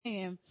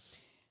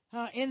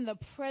in the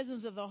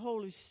presence of the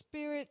Holy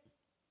Spirit.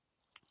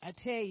 I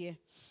tell you,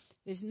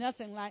 there's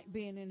nothing like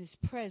being in His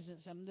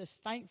presence. I'm just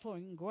thankful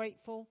and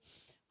grateful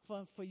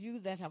for you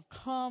that have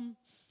come.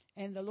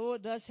 And the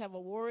Lord does have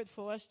a word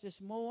for us this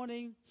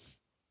morning.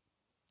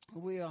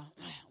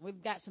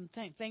 We've got some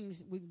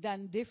things we've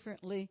done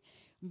differently,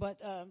 but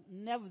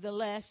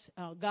nevertheless,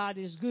 God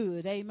is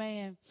good.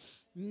 Amen.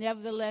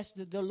 Nevertheless,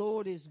 the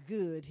Lord is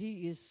good.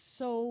 He is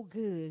so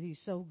good.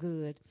 He's so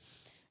good.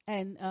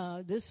 And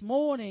this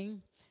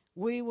morning,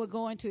 we were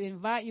going to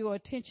invite your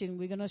attention.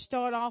 We're going to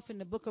start off in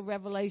the book of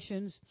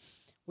Revelations.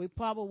 We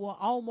probably will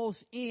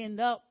almost end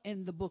up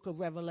in the book of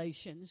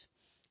Revelations.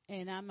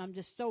 And I'm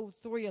just so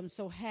thrilled. I'm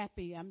so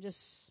happy. I'm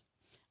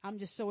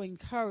just so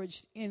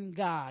encouraged in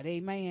God.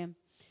 Amen.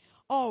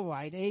 All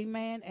right.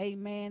 Amen.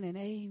 Amen. And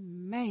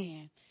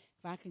amen.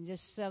 If I can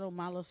just settle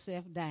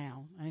myself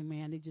down.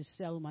 Amen. I need to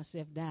settle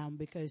myself down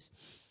because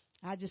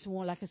I just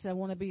want, like I said, I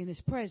want to be in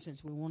His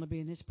presence. We want to be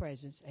in His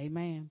presence.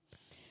 Amen.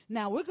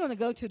 Now we're going to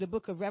go to the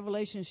book of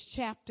Revelations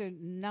chapter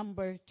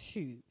number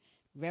 2.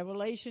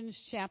 Revelations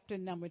chapter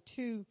number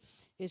 2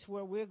 is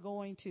where we're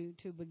going to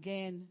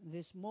begin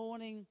this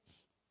morning.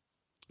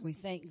 We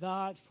thank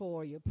God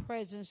for your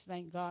presence.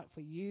 Thank God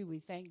for you.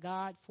 We thank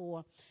God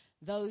for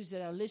those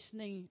that are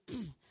listening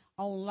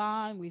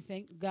online. We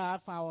thank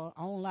God for our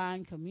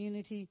online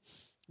community.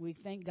 We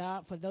thank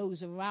God for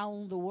those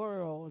around the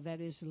world that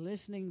is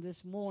listening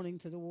this morning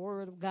to the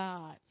Word of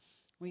God.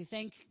 We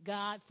thank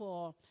God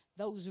for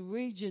those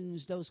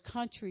regions, those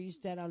countries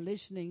that are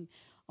listening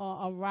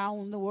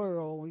around the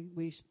world.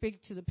 We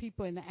speak to the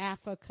people in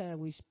Africa.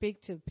 We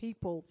speak to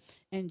people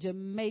in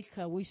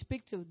Jamaica. We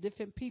speak to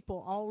different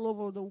people all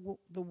over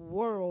the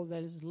world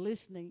that is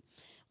listening.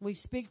 We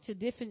speak to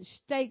different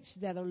states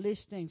that are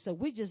listening. So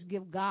we just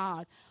give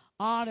God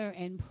honor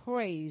and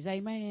praise.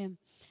 Amen.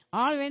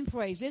 Honor and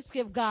praise. Let's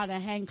give God a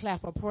hand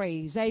clap of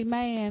praise.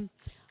 Amen.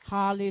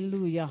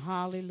 Hallelujah.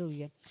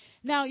 Hallelujah.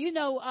 Now,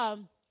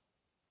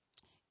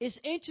 it's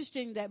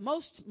interesting that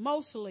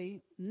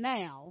mostly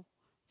now,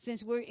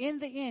 since we're in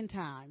the end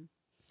time,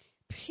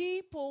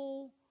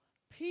 people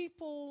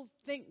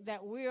think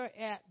that we're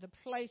at the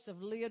place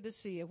of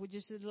Laodicea, which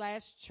is the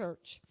last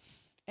church,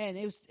 and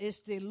it's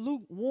the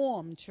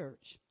lukewarm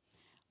church.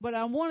 But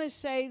I want to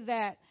say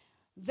that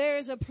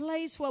there's a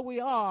place where we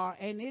are,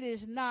 and it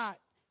is not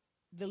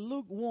the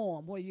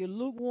lukewarm, where you're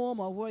lukewarm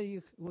or where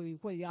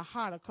you're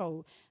hot or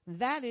cold.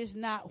 That is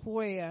not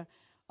where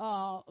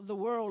the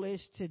world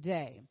is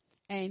today.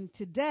 And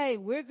today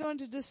we're going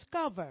to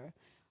discover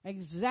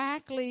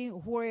exactly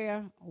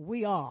where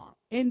we are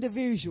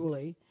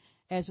individually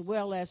as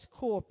well as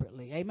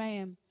corporately.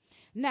 Amen.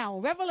 Now,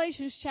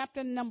 Revelations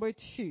chapter number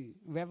 2.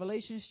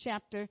 Revelations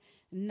chapter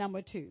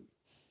number 2.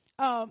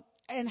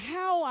 And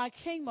how I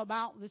came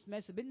about this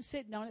message, I've been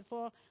sitting on it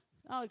for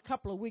a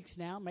couple of weeks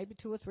now, maybe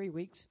 2 or 3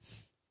 weeks.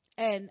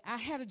 And I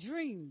had a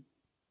dream.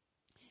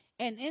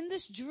 And in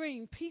this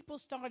dream, people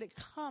started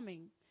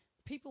coming.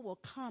 People were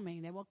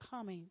coming. They were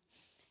coming.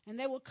 And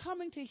they were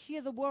coming to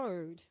hear the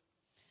word.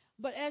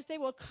 But as they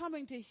were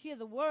coming to hear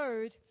the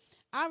word,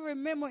 I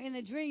remember in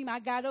the dream I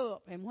got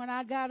up. And when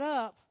I got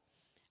up,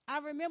 I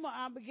remember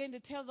I began to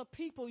tell the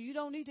people, you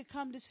don't need to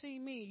come to see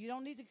me. You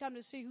don't need to come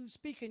to see who's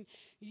speaking.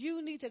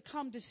 You need to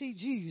come to see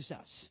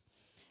Jesus.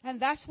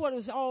 And that's what it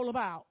was all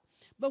about.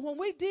 But when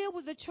we deal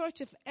with the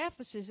church of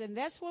Ephesus, and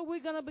that's where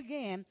we're going to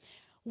begin,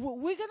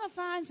 we're going to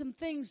find some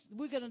things,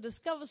 we're going to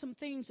discover some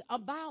things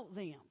about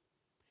them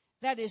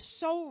that is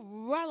so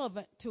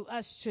relevant to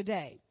us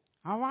today.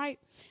 All right?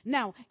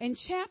 Now, in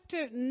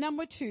chapter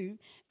number 2,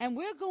 and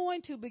we're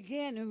going to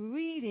begin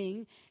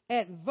reading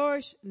at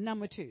verse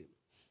number 2.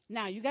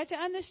 Now, you got to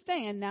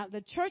understand, now,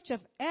 the church of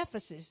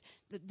Ephesus,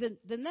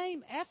 the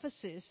name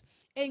Ephesus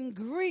in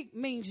Greek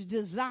means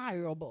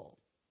desirable.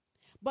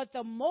 But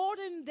the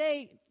modern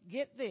day,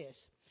 get this,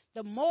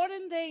 the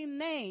modern day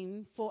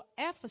name for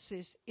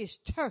Ephesus is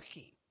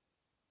Turkey.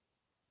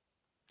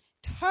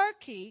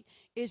 Turkey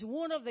is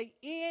one of the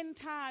end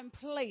time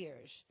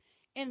players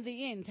in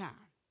the end time.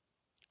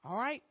 All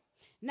right?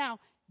 Now,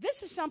 this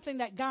is something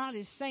that God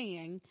is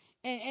saying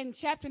in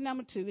chapter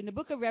number 2 in the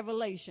book of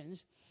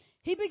Revelations.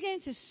 He began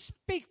to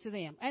speak to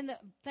them. And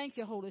thank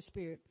you, Holy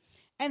Spirit.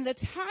 And the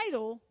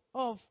title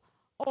of,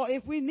 or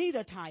if we need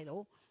a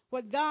title,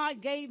 what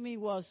God gave me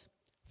was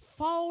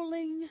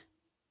Falling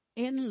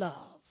in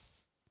Love.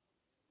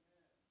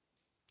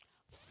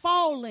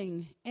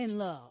 Falling in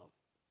Love.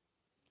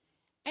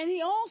 And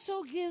he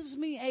also gives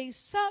me a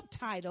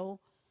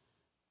subtitle,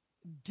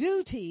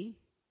 Duty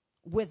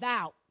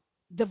Without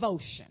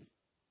Devotion.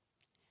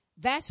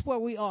 That's where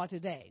we are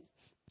today.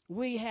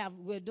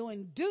 We're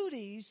doing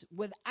duties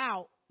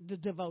without the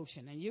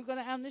devotion. And you're going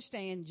to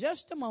understand in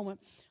just a moment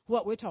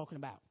what we're talking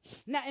about.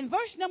 Now, in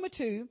verse number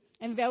 2,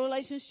 in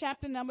Revelation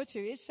chapter number 2,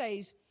 it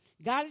says,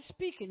 God is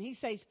speaking. He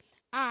says,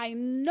 I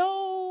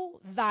know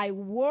thy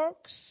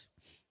works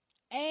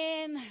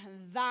and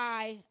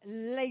thy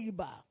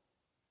labor.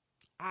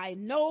 I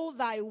know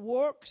thy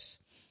works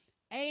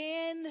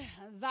and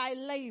thy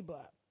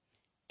labor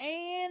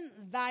and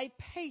thy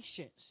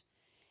patience,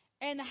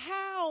 and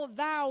how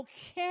thou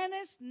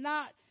canst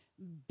not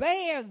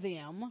bear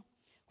them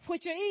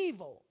which are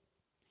evil.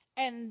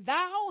 And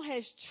thou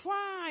hast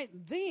tried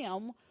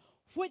them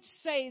which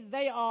say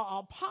they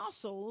are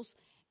apostles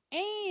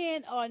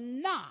and are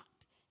not,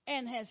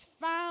 and hast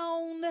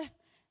found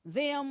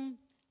them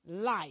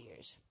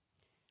liars.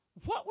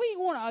 What we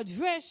want to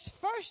address,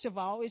 first of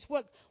all, is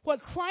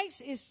what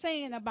Christ is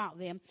saying about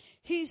them.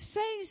 He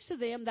says to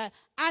them that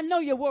I know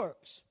your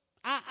works.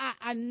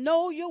 I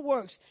know your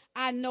works.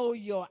 I know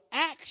your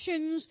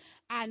actions.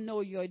 I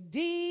know your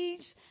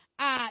deeds.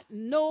 I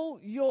know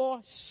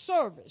your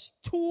service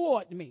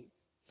toward me.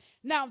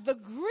 Now, the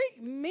Greek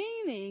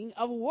meaning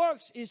of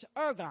works is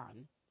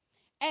ergon.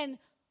 And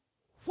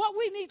what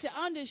we need to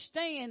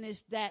understand is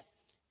that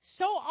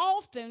so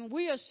often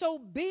we are so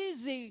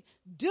busy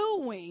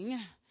doing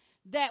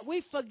that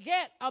we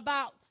forget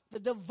about the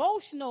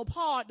devotional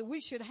part that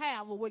we should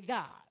have with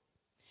God.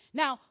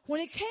 Now,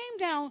 when it came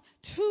down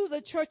to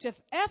the church of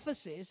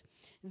Ephesus,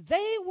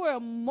 they were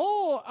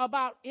more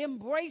about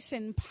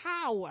embracing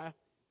power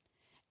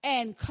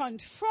and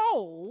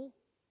control,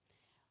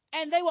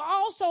 and they were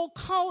also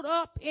caught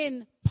up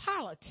in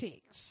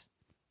politics.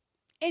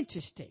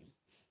 Interesting.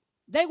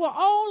 They were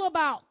all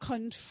about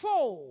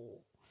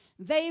control.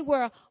 They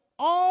were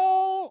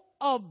all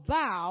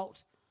about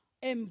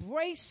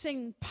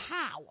embracing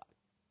power.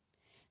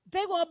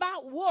 They were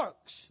about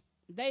works.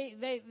 They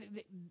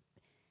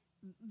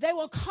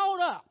were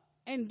caught up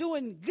in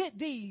doing good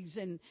deeds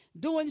and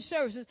doing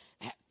services.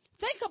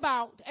 Think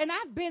about, and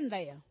I've been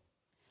there,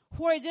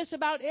 where just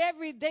about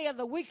every day of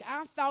the week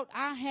I thought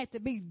I had to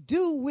be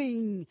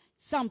doing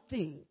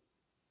something.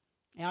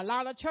 And a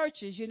lot of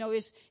churches,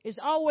 it's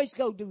always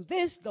go do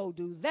this, go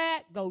do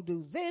that, go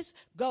do this,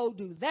 go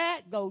do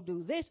that, go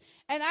do this.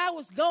 And I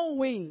was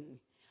going.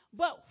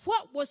 But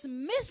what was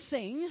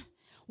missing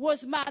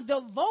was my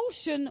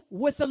devotion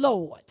with the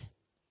Lord.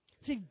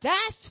 See,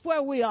 that's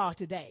where we are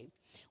today.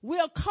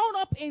 We're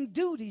caught up in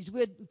duties.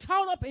 We're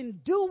caught up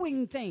in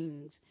doing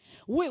things.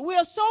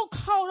 We're so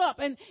caught up.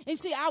 And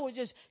see, I was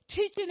just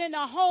teaching in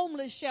the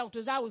homeless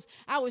shelters. I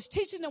was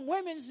teaching the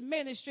women's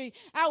ministry.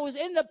 I was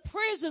in the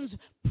prisons,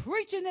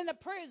 preaching in the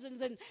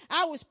prisons. And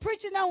I was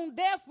preaching on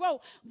death row.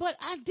 But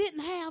I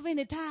didn't have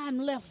any time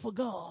left for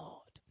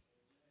God.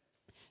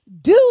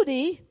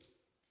 Duty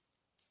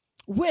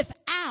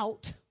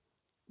without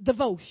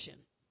devotion.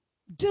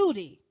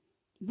 Duty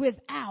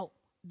without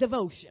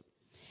devotion.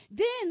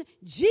 Then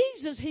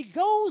Jesus, he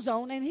goes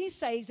on and he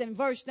says in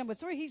verse number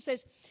 3, he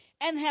says,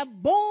 and have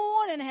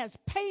borne and has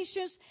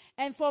patience,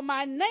 and for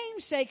my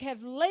name's sake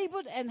have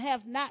labored and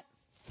have not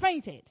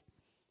fainted.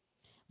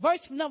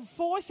 Verse number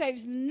 4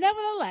 says,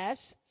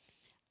 nevertheless,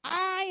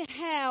 I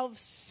have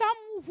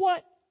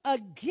somewhat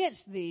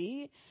against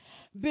thee,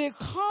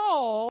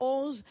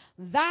 because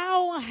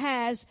thou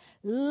hast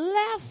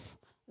left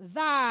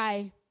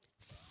thy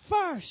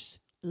first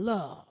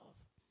love.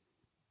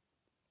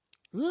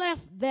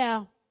 Left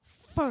their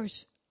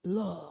first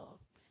love.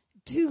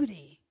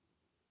 Duty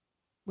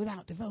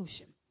without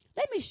devotion.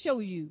 Let me show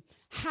you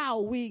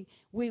how we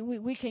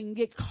can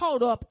get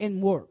caught up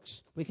in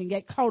works. We can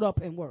get caught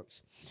up in works.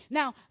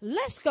 Now,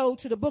 let's go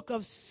to the book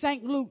of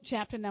St. Luke,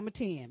 chapter number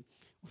 10.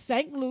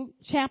 St. Luke,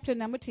 chapter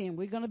number 10.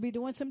 We're going to be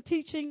doing some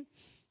teaching,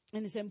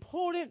 and it's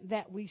important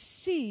that we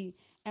see,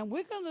 and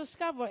we're going to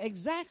discover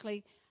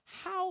exactly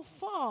how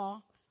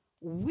far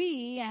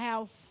we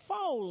have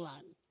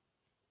fallen.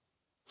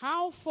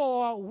 How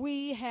far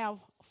we have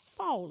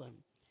fallen.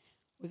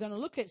 We're going to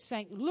look at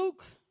St.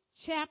 Luke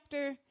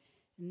chapter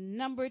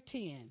number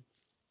 10.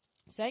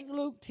 St.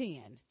 Luke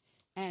 10.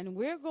 And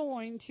we're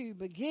going to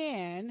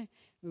begin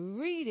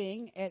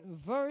reading at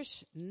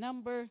verse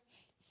number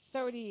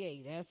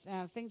 38.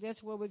 I think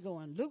that's where we're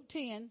going. Luke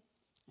 10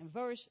 and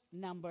verse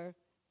number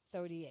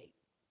 38.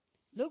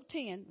 Luke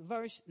 10,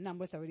 verse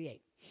number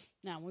 38.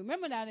 Now,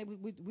 remember now that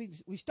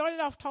we started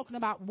off talking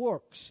about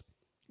works,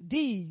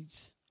 deeds,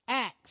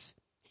 acts,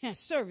 and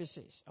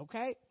services,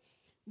 okay?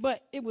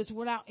 But it was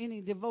without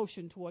any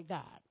devotion toward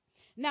God.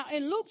 Now,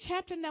 in Luke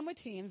chapter number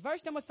 10,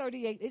 verse number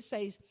 38, it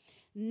says,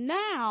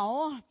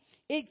 now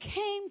it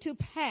came to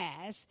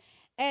pass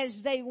as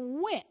they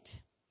went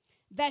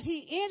that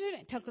he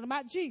entered, talking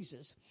about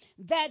Jesus,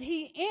 that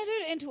he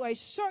entered into a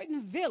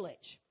certain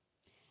village,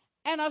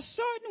 and a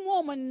certain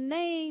woman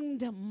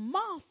named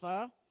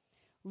Martha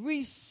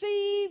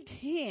received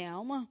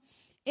him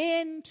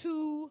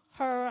into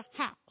her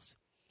house.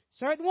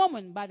 Certain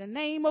woman by the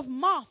name of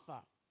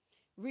Martha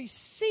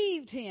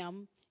received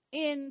him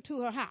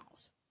into her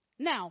house.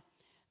 Now,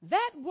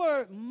 that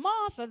word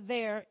Martha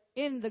there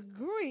in the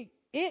Greek,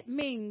 it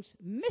means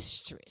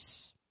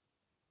mistress.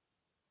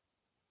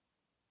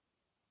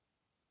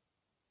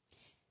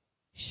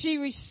 She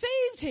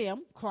received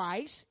him,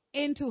 Christ,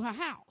 into her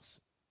house.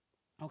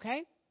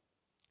 Okay?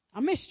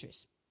 A mistress.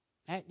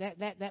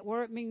 That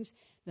word means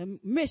the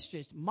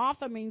mistress.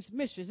 Martha means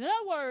mistress. In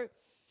other words,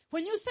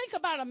 when you think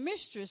about a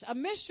mistress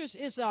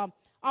is a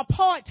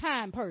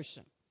part-time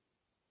person.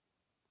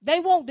 They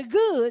want the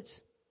goods.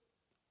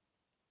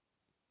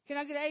 Can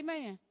I get an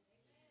amen?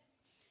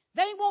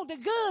 They want the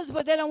goods,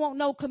 but they don't want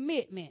no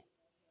commitment.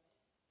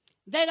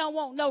 They don't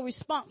want no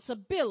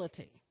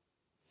responsibility.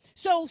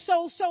 So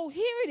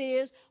here it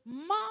is.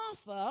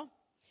 Martha,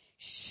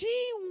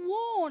 she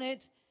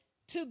wanted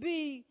to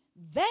be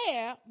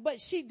there, but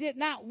she did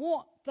not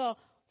want the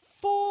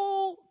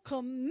full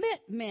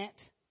commitment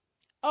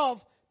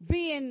of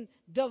being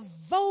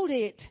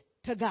devoted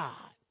to God.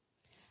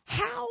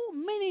 How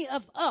many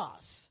of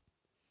us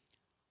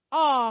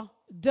are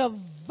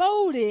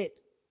devoted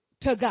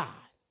to God?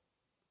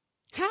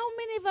 How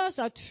many of us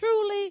are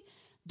truly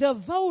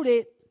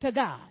devoted to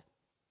God?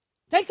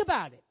 Think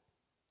about it.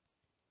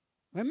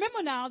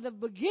 Remember now, the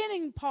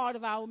beginning part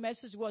of our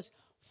message was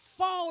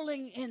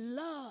falling in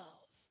love.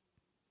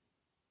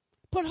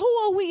 But who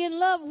are we in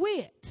love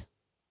with?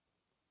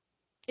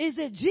 Is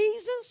it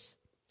Jesus?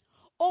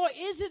 Or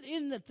is it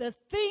in the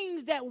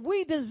things that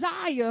we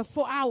desire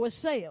for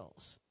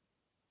ourselves?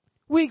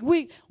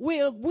 We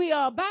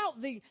are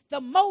about the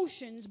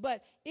motions,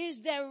 but is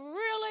there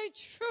really,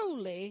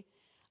 truly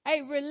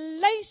a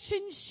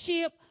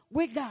relationship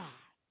with God?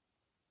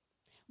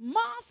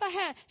 Martha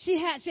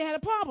had a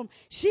problem.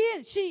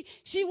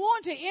 She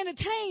wanted to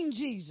entertain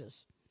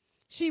Jesus.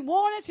 She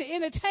wanted to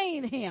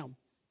entertain him.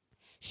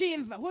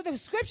 What the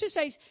scripture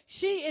says,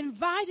 she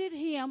invited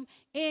him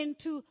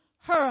into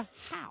her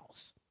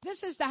house.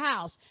 This is the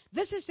house.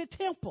 This is the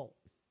temple.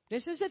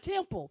 This is the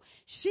temple.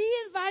 She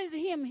invited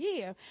him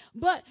here,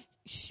 but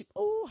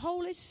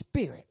Holy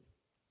Spirit,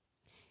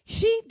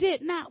 she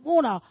did not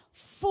want a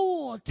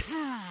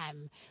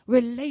full-time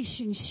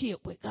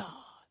relationship with God.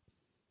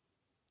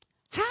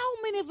 How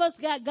many of us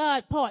got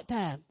God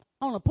part-time,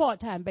 on a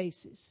part-time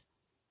basis?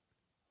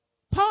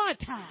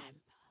 Part-time.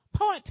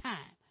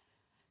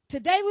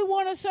 Today we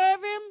want to serve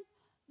him.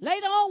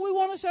 Later on we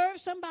want to serve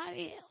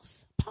somebody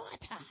else.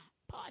 Part-time.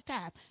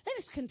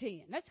 Let's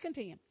continue.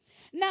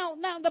 Now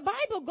the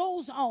Bible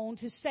goes on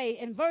to say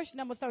in verse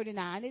number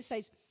 39, it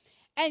says,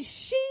 and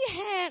she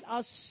had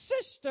a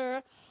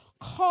sister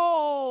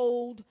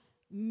called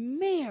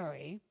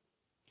Mary,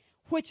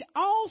 which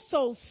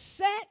also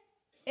sat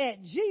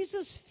at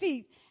Jesus'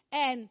 feet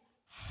and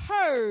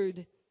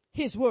heard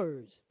his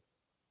words.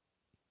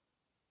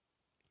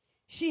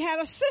 She had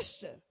a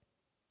sister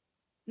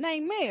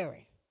named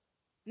Mary.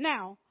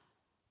 Now,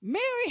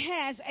 Mary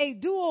has a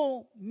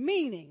dual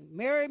meaning.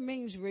 Mary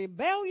means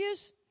rebellious,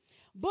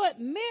 but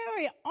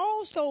Mary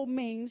also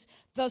means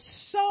the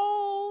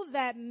soul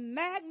that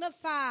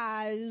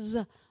magnifies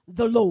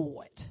the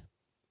Lord.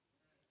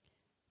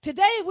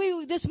 Today,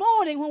 this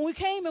morning, when we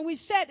came and we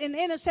sat in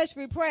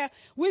intercessory prayer,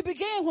 when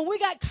we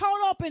got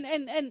caught up in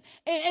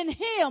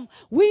him,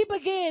 we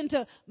began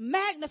to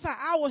magnify.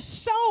 Our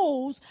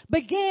souls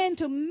began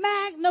to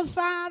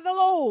magnify the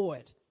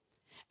Lord.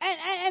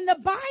 And the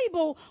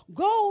Bible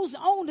goes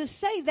on to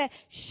say that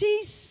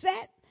she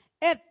sat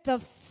at the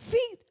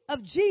feet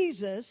of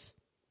Jesus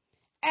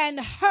and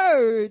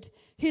heard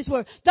his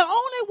word. The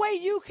only way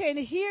you can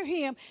hear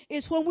him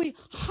is when we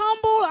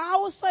humble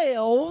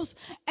ourselves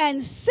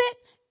and sit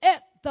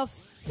at the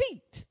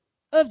feet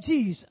of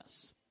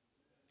Jesus.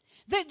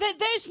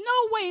 There's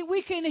no way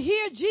we can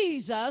hear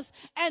Jesus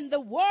and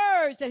the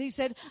words that he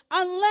said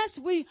unless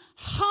we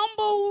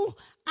humble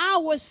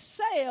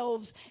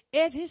ourselves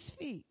at his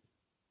feet.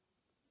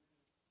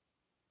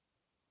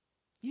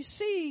 You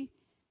see,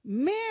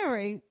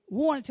 Mary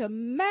wanted to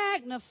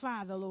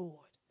magnify the Lord.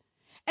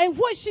 And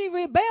what she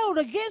rebelled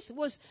against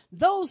was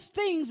those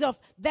things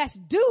that's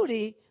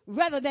duty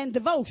rather than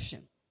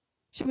devotion.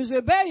 She was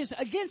rebellious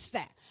against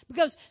that.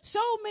 Because so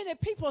many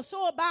people are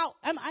so about,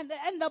 and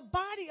the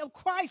body of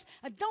Christ,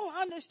 I don't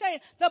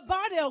understand, the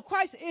body of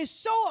Christ is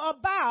so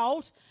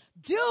about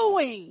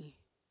doing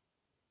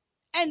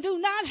and do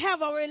not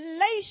have a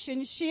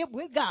relationship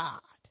with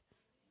God.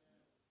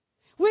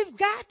 We've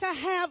got to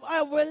have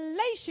a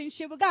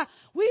relationship with God.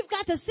 We've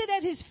got to sit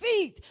at his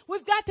feet.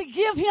 We've got to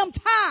give him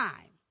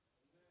time.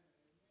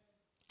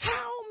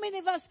 How many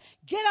of us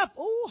get up,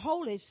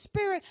 Holy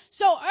Spirit,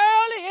 so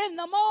early in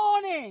the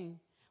morning?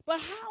 But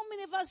how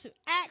many of us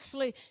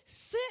actually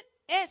sit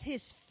at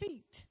his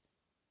feet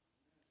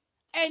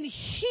and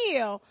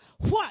hear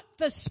what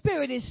the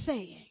Spirit is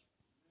saying?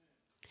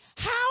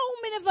 How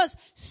many of us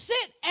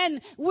sit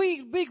and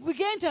we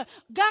begin to,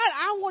 God,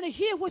 I want to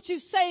hear what you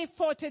say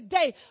for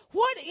today.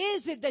 What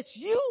is it that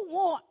you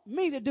want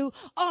me to do?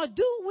 Or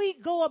do we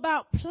go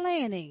about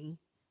planning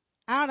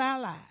out our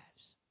lives?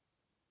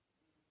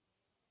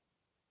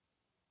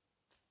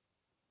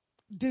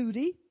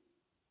 Duty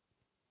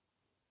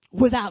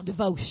without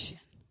devotion.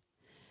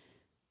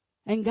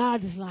 And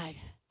God is like,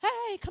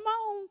 hey, come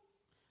on.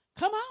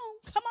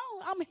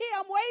 I'm here.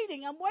 I'm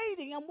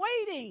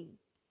waiting.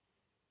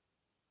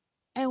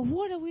 And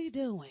what are we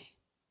doing?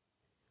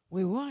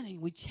 We're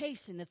running. We're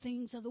chasing the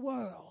things of the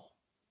world.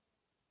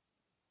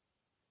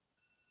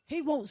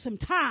 He wants some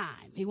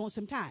time.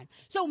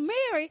 So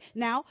Mary,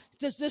 now,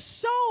 the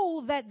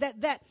soul that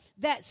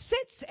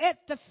sits at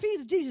the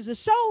feet of Jesus, the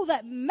soul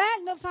that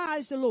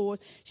magnifies the Lord,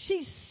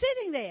 she's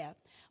sitting there.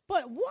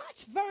 But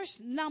watch verse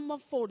number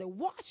 40.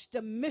 Watch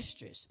the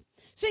mistress.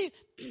 See,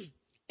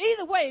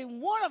 Either way,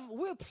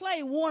 we'll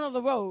play one of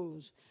the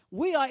roles.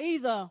 We are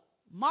either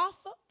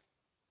Martha,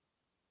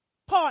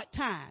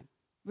 part-time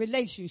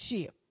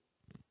relationship,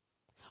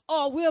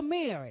 or we're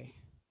Mary,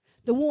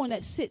 the one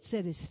that sits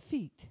at his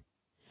feet,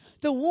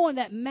 the one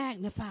that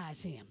magnifies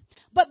him.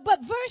 But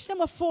verse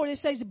number 40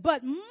 says,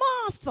 but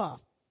Martha,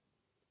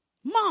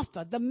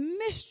 the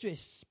mistress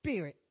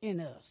spirit in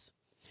us.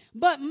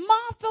 But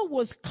Martha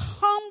was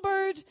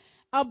cumbered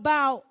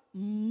about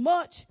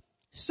much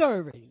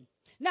serving.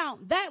 Now,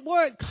 that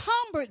word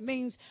cumbered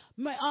means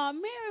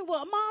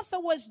Martha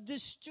was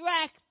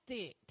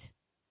distracted.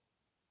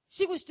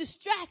 She was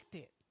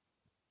distracted.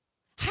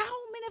 How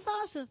many of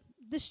us are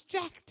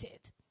distracted?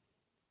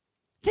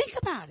 Think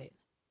about it.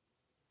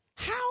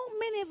 How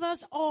many of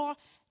us are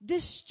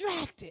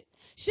distracted?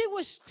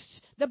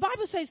 The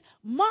Bible says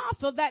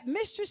Martha, that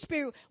mistress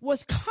spirit,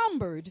 was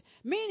cumbered,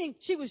 meaning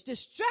she was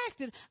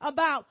distracted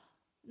about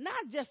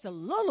not just a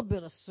little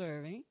bit of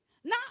serving,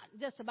 not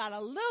just about a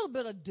little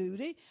bit of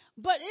duty,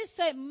 but it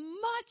said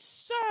much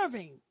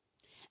serving,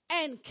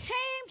 and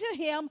came to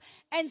him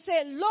and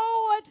said,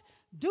 Lord,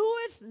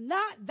 doeth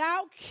not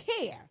thou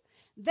care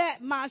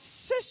that my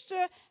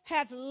sister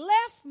hath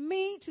left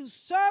me to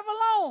serve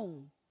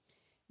alone?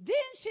 Then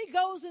she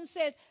goes and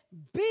says,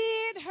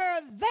 bid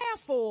her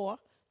therefore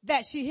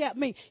that she help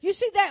me. You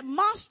see, that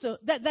Martha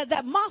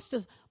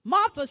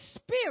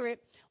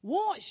spirit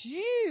wants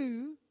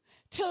you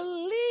to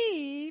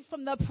leave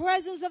from the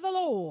presence of the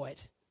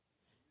Lord.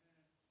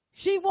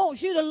 She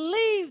wants you to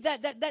leave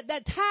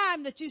that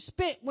time that you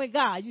spent with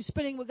God. You're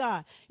spending with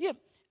God.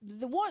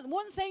 The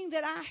one thing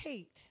that I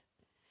hate,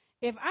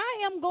 if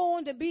I am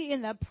going to be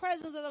in the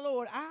presence of the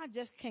Lord, I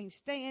just can't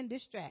stand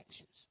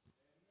distractions.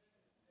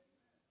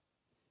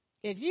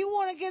 If you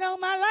want to get on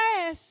my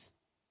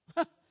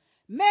last,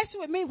 mess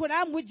with me when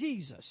I'm with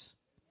Jesus.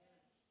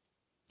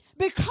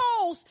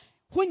 Because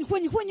when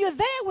you're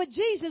there with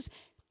Jesus,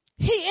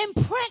 he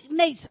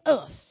impregnates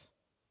us.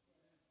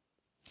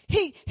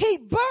 He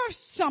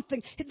bursts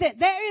something.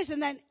 There is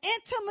an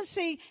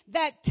intimacy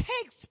that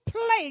takes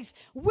place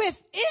within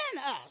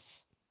us.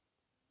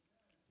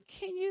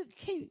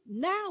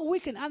 Now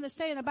we can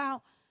understand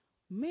about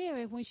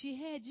Mary when she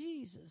had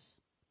Jesus.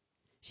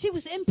 She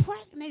was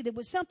impregnated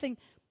with something.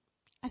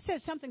 I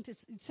said something to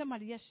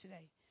somebody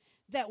yesterday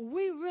that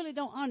we really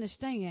don't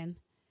understand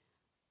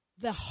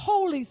the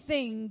holy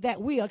thing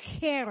that we are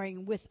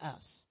carrying with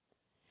us,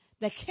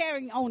 the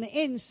carrying on the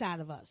inside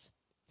of us.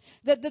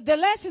 The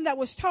lesson that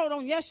was taught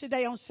on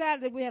yesterday, on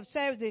Saturday, we have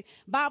Saturday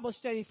Bible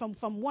study from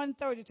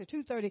 1:30 to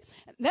 2:30.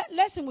 That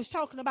lesson was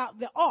talking about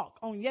the ark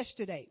on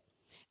yesterday.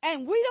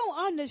 And we don't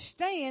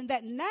understand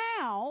that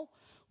now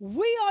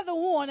we are the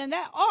one, and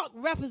that ark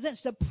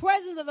represents the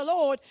presence of the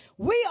Lord.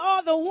 We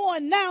are the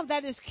one now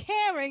that is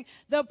carrying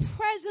the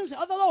presence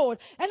of the Lord.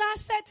 And I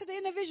said to the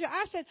individual,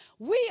 I said,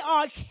 we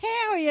are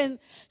carrying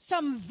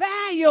some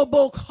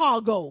valuable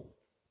cargo.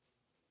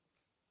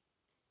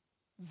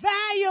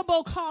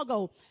 Valuable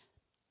cargo.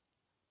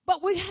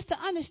 But we have to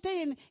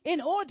understand, in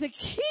order to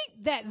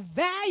keep that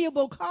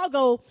valuable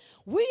cargo,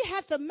 we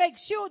have to make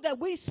sure that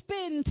we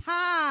spend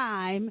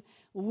time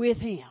with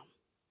him.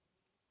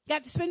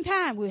 Got to spend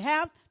time. We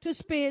have to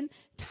spend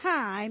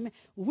time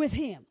with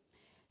him.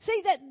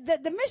 See,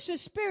 that the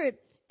mistress spirit,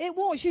 it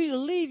wants you to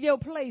leave your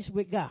place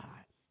with God.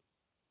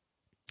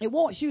 It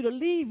wants you to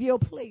leave your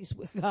place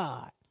with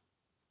God.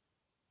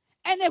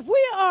 And if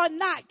we are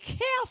not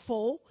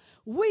careful,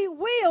 we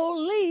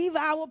will leave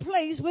our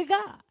place with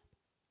God.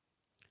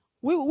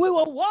 We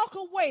will walk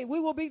away.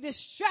 We will be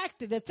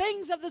distracted. The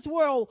things of this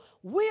world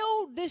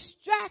will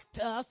distract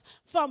us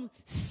from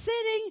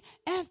sitting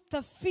at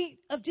the feet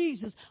of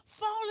Jesus,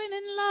 falling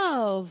in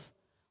love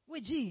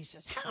with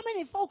Jesus. How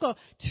many folk are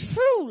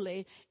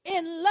truly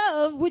in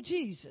love with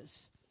Jesus?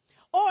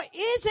 Or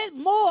is it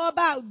more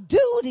about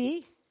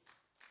duty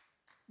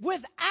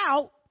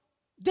without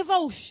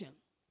devotion?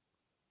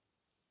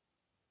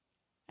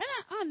 And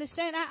I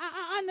understand.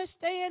 I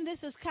understand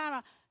this is kind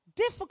of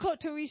difficult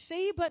to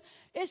receive, but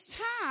it's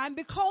time,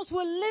 because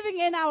we're living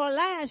in our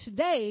last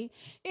day,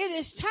 it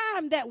is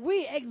time that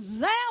we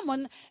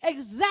examine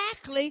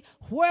exactly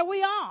where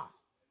we are.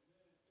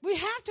 We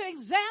have to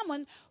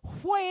examine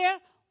where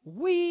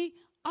we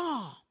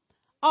are.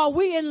 Are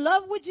we in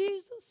love with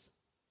Jesus?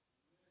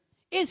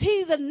 Is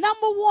he the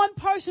number one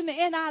person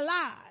in our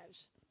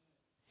lives?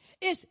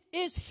 Is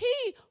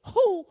he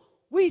who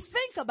we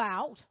think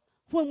about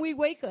when we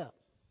wake up?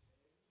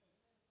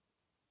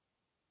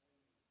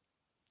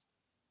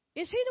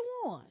 Is he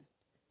the one?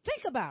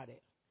 Think about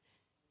it.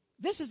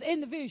 This is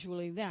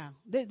individually now.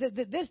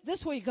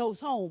 This way it goes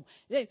home.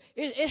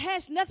 It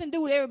has nothing to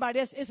do with everybody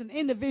else. It's an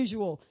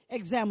individual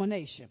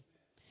examination.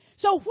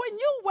 So when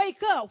you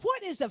wake up,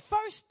 what is the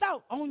first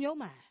thought on your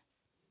mind?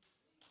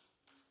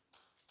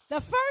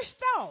 The first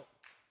thought,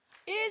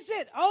 is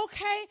it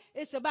okay,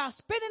 it's about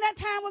spending that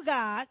time with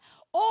God,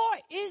 or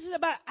is it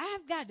about,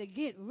 I've got to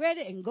get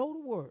ready and go to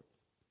work?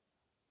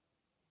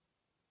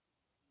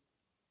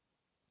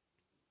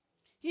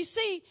 You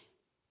see,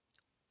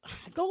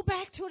 go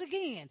back to it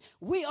again.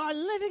 We are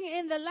living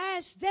in the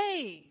last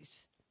days.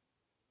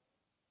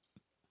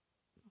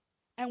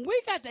 And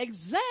we got to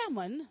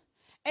examine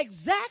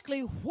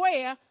exactly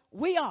where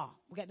we are.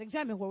 We got to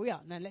examine where we are.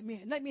 Now let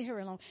me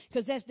hurry along,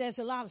 because there's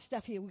a lot of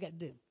stuff here we got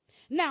to do.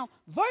 Now,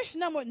 verse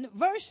number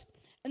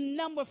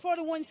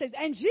 41 says,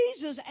 and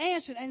Jesus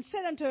answered and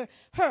said unto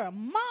her,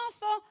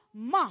 Martha,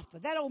 Martha,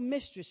 that old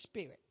mistress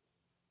spirit,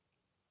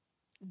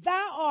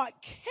 thou art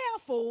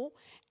careful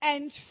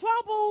and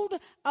troubled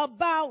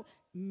about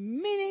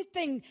many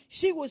things.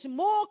 She was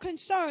more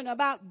concerned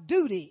about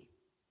duty.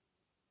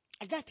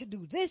 I got to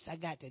do this, I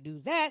got to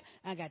do that,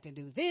 I got to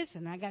do this,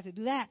 and I got to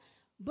do that.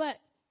 But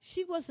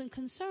she wasn't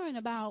concerned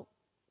about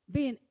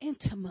being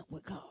intimate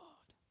with God.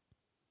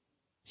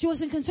 She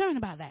wasn't concerned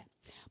about that.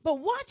 But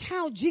watch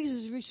how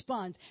Jesus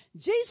responds.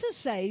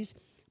 Jesus says,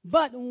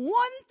 but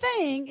one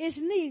thing is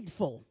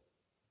needful.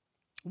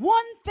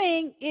 One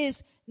thing is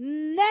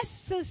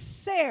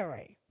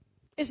necessary.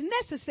 It's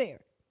necessary.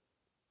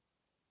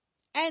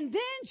 And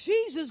then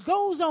Jesus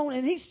goes on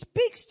and he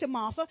speaks to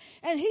Martha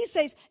and he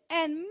says,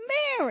 and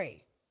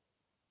Mary,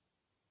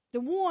 the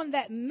one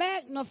that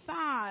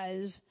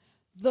magnifies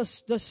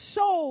the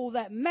soul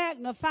that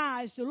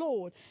magnifies the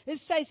Lord. It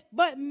says,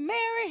 but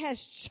Mary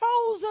has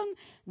chosen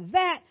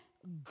that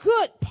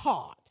good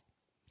part,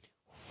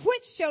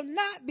 which shall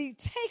not be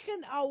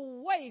taken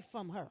away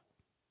from her.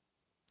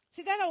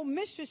 See, that old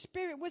mystery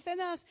spirit within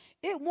us,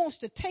 it wants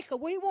to take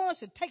away. It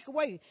wants us to take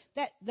away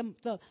that the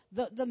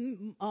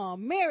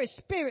Mary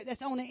spirit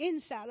that's on the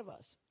inside of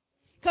us.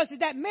 Because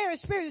that Mary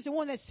spirit is the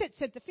one that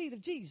sits at the feet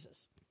of Jesus.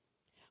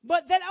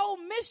 But that old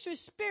mystery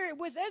spirit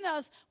within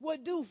us will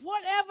do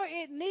whatever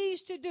it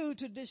needs to do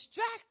to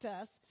distract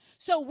us,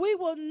 so we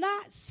will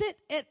not sit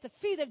at the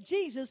feet of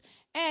Jesus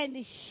and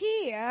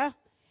hear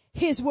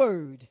his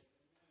word.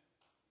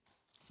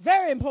 It's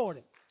very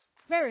important.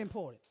 Very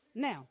important.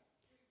 Now,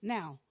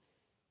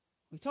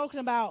 we're talking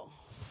about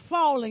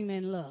falling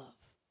in love.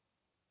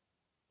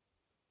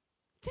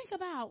 Think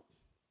about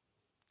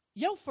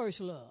your first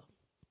love.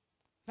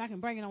 If I can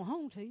bring it on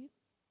home to you.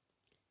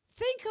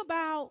 Think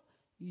about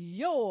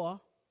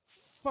your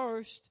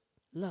first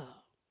love.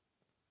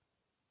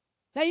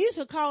 They used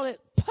to call it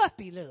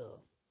puppy love.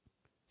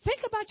 Think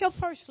about your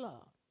first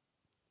love.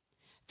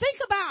 Think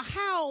about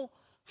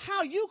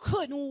how you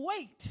couldn't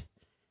wait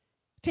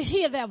to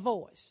hear their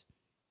voice.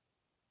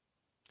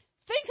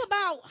 Think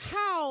about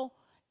how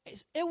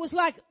it was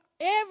like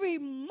every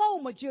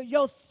moment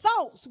your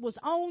thoughts was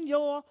on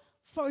your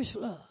first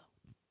love.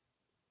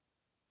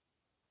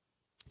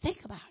 Think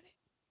about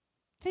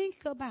it. Think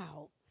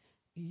about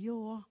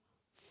your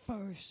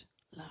first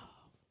love.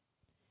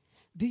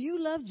 Do you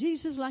love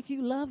Jesus like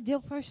you loved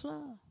your first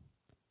love?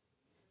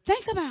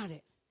 Think about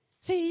it.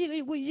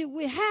 See,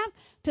 we have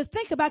to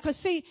think about it, because,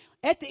 see,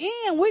 at the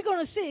end, we're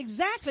going to see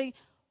exactly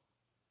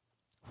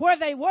where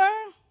they were,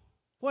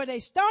 where they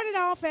started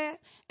off at,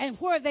 and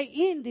where they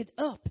ended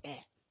up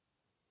at.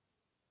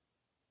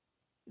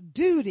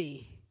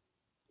 Duty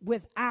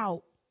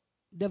without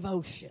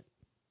devotion.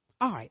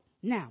 All right,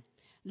 now,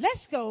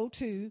 let's go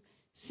to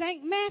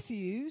St.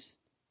 Matthew's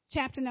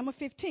chapter number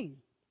 15.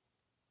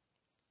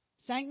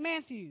 St.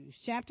 Matthew's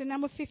chapter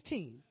number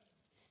 15.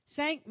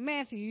 St.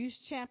 Matthew's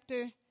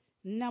chapter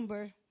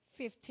number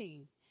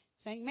 15.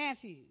 St.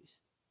 Matthew's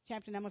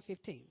chapter number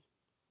 15.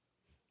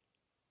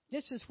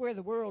 This is where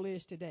the world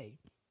is today.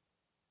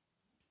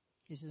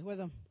 This is where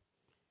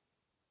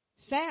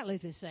sadly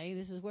to say,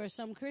 this is where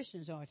some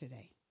Christians are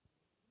today.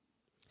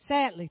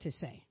 Sadly to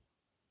say.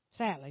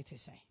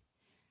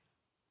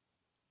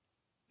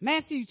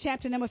 Matthew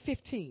chapter number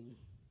 15.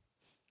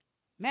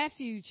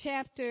 Matthew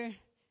chapter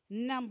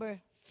number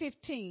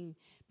 15,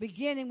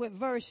 beginning with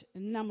verse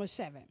number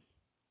 7.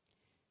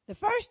 The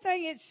first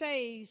thing it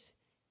says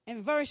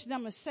in verse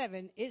number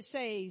 7, it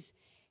says,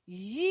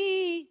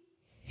 ye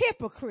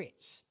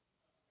hypocrites.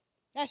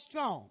 That's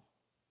strong.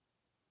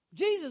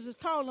 Jesus is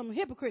calling them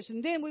hypocrites,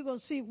 and then we're going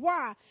to see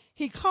why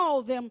he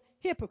called them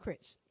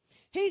hypocrites.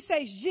 He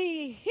says,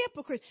 ye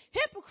hypocrites.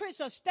 Hypocrites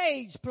are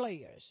stage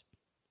players.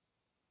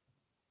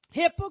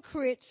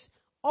 Hypocrites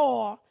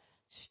are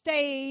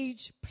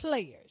stage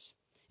players.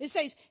 It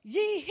says,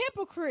 ye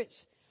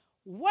hypocrites,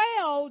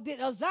 well did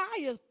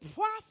Isaiah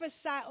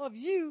prophesy of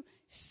you,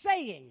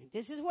 saying,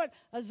 this is what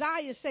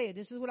Isaiah said.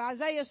 This is what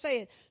Isaiah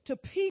said to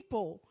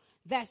people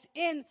that's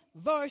in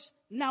verse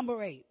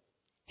number 8.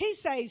 He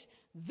says,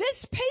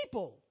 this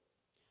people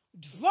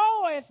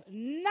draweth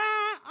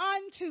nigh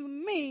unto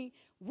me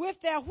with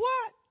their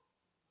what?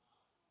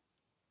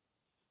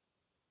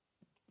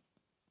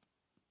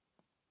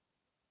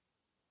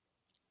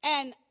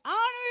 And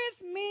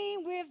honoreth me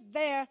with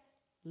their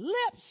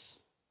lips,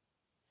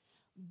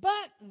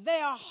 but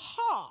their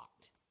heart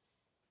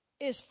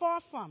is far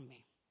from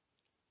me.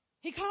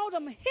 He called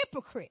them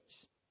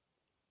hypocrites.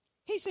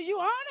 He said, you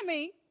honor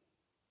me.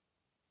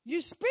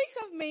 You speak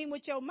of me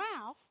with your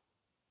mouth.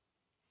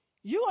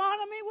 You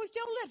honor me with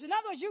your lips. In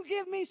other words, you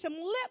give me some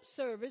lip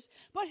service.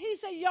 But he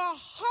said, your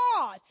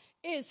heart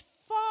is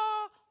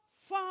far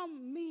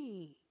from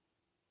me.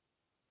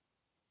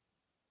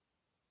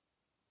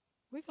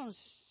 We're going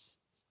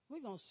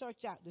to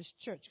search out this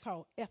church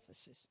called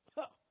Ephesus.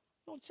 We're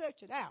going to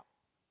search it out.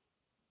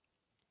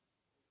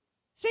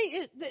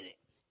 See,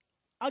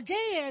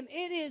 again,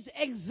 it is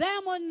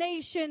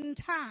examination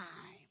time.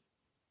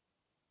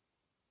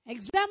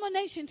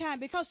 Examination time.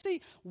 Because,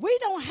 see, we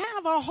don't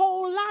have a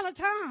whole lot of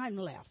time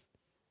left.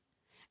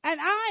 And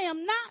I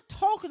am not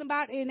talking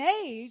about in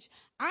age.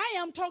 I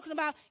am talking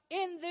about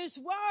in this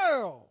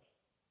world.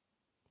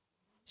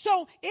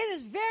 So it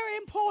is very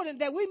important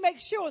that we make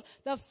sure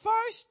the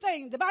first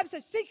thing, the Bible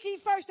says, seek ye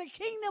first the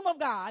kingdom of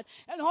God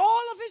and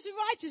all of his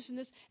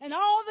righteousness, and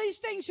all these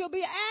things shall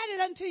be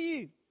added unto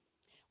you.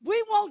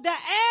 We want to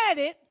add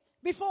it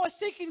before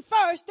seeking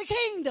first the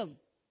kingdom.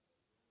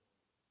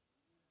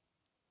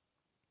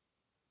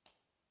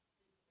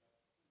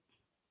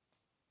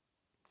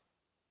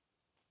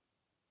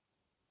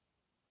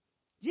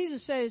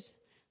 Jesus says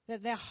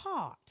that their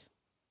heart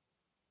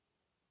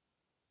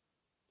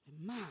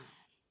and mind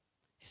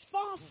is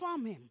far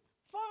from him,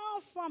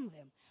 far from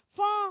them,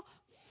 far,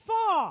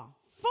 far,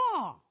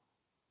 far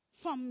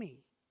from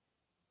me.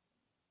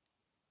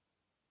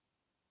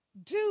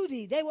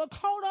 Duty. They were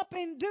caught up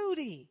in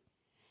duty.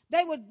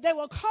 They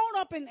were caught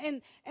up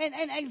in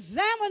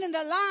examining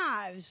the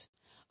lives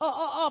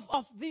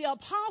of the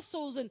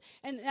apostles and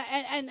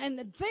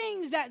the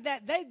things that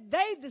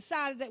they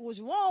decided that was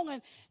wrong,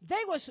 and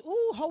they was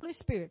Holy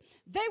Spirit.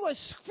 They were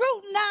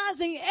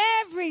scrutinizing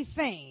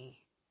everything.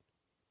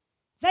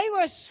 They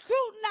were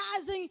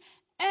scrutinizing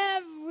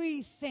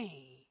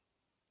everything.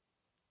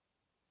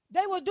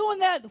 They were doing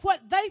what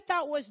they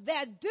thought was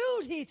their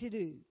duty to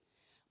do.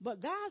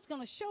 But God's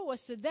going to show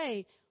us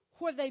today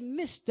where they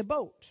missed the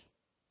boat.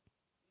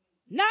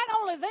 Not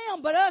only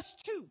them, but us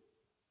too.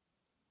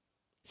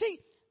 See,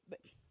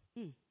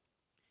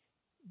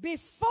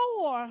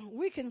 before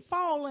we can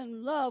fall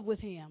in love with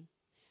him,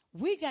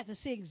 we got to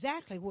see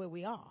exactly where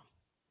we are.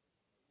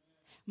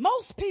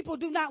 Most people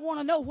do not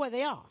want to know where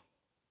they are.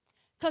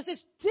 Because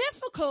it's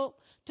difficult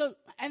to,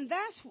 and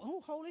that's,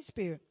 Holy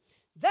Spirit,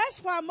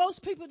 that's why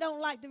most people don't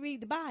like to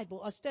read the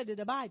Bible or study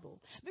the Bible.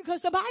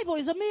 Because the Bible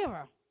is a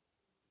mirror.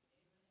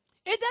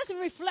 It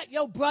doesn't reflect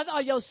your brother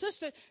or your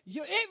sister.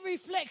 It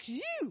reflects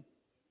you,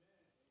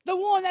 the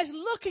one that's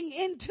looking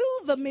into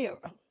the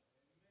mirror.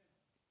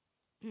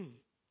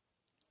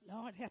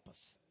 Lord, help us.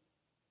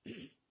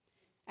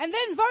 And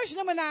then verse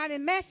number 9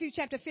 in Matthew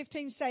chapter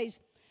 15 says,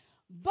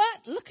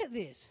 but, look at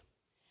this,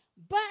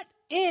 but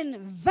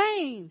in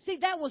vain. See,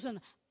 that was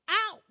an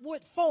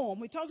outward form.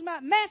 We're talking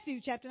about Matthew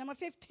chapter number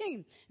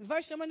 15,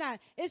 verse number 9.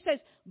 It says,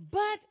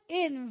 but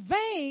in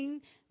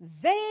vain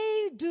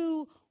they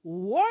do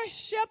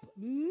worship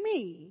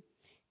me,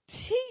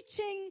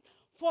 teaching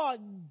for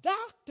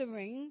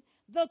doctoring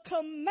the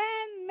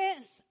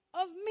commandments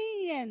of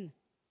men.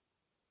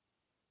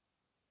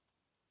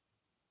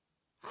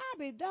 I'll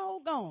be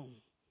doggone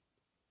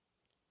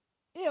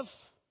if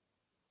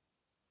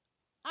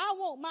I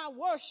want my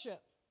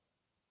worship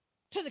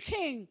to the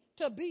King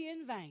to be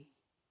in vain.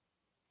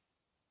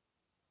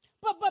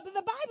 But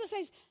the Bible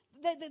says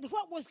that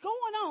what was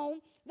going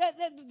on, that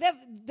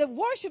the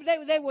worship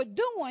they were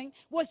doing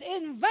was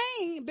in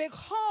vain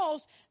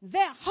because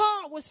their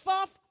heart was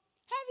far. Have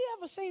you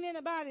ever seen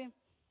anybody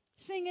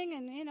singing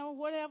and,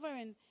 whatever,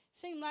 and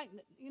seem like,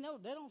 they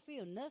don't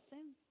feel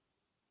nothing?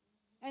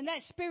 And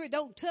that spirit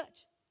don't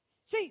touch.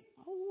 See,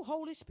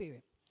 Holy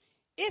Spirit,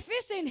 if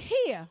it's in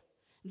here,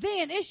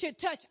 then it should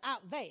touch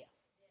out there.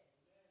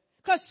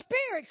 Because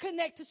spirit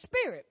connect to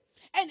spirit.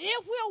 And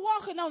if we're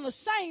walking on the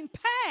same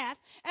path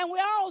and we're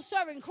all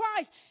serving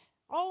Christ,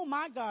 oh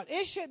my God,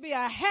 it should be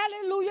a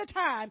hallelujah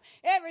time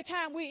every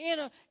time we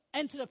enter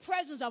into the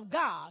presence of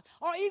God,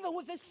 or even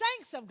with the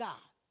saints of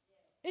God.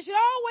 It should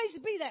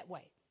always be that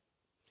way.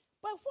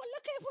 But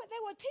look at what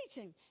they were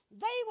teaching.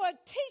 They were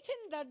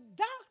teaching the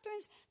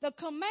doctrines, the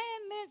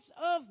commandments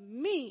of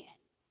men.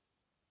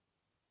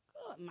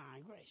 Good my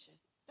gracious.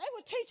 They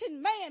were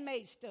teaching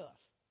man-made stuff.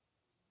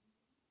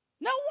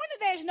 No wonder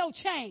there's no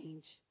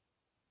change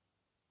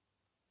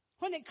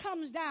when it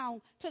comes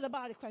down to the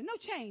body of Christ. No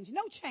change,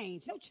 no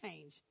change, no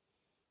change.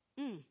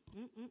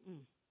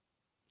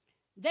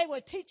 They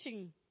were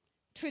teaching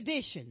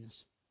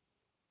traditions.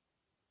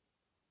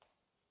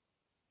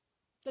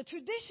 The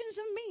traditions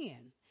of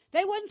men.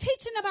 They weren't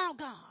teaching about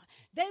God.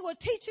 They were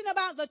teaching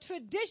about the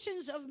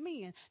traditions of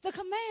men, the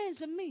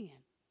commands of men.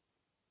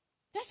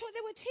 That's what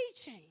they were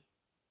teaching.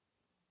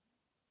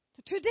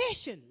 The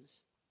traditions.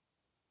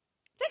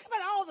 Think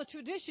about all the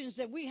traditions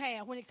that we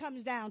have when it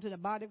comes down to the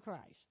body of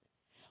Christ.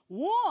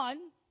 One,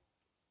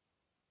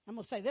 I'm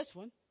going to say this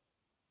one.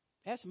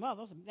 There's some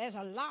others. There's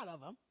a lot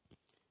of them.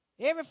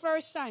 Every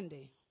first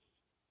Sunday.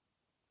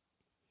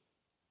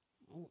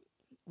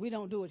 We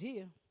don't do it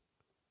here.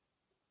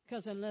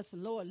 Because unless the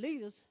Lord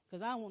leads us,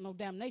 because I don't want no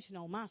damnation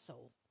on my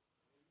soul.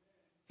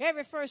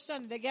 Every first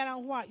Sunday they get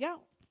on white. Y'all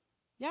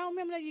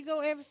remember that you go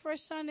every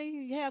first Sunday,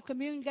 you have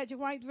communion, you got your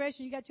white dress,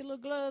 and you got your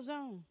little gloves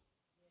on.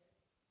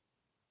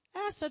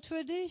 That's a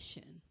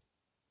tradition.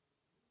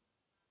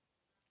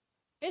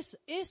 It's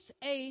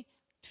a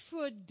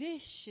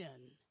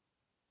tradition.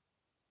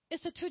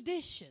 It's a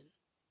tradition.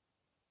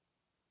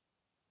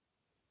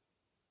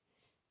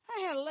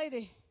 I had a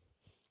lady,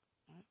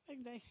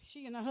 think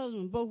she and her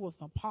husband both were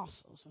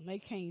apostles, and they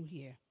came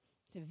here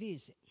to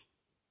visit.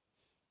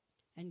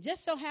 And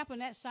just so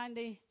happened that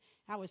Sunday,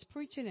 I was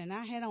preaching, and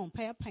I had on a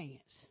pair of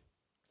pants.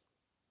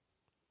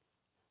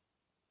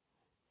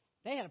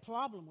 They had a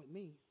problem with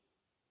me.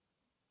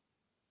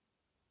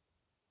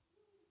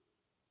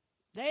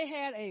 They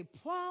had a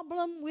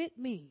problem with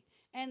me,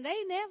 and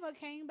they never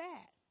came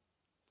back.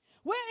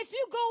 Well, if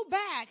you go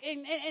back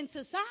in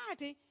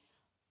society,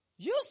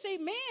 you'll see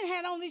men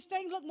had on these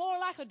things look more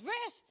like a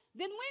dress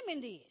than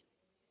women did.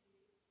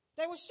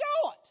 They were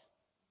short.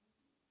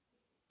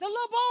 The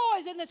little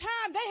boys in the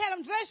time, they had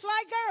them dressed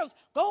like girls.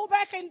 Go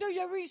back and do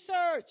your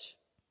research.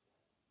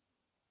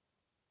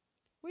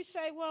 We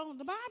say, well,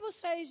 the Bible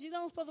says you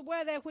don't supposed to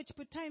wear that which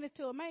pertaineth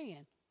to a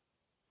man.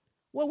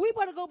 Well, we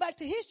better go back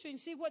to history and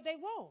see what they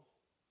wore.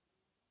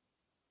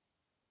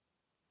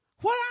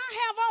 What I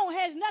have on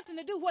has nothing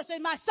to do with what's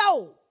in my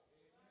soul.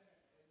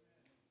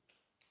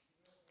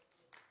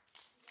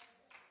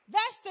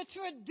 That's the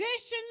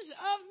traditions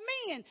of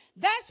men.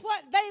 That's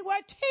what they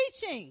were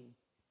teaching.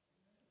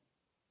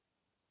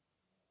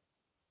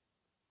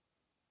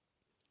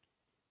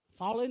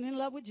 Falling in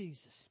love with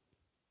Jesus.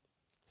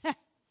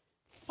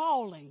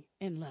 Falling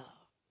in love.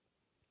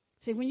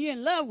 See, when you're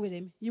in love with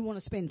him, you want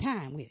to spend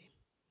time with him.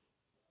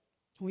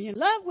 When you're in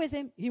love with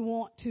him, you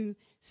want to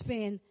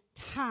spend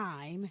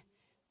time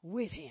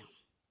with him.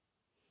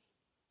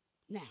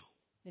 Now,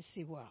 let's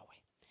see, where are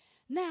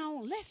we?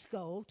 Now, let's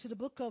go to the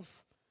book of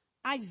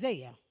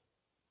Isaiah.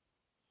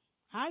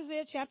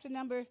 Isaiah chapter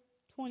number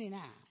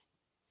 29.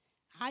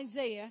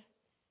 Isaiah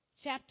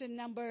chapter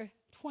number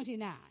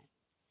 29.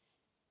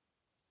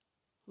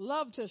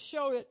 Love to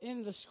show it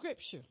in the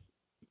scripture.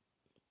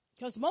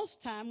 Because most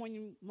time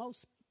when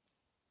most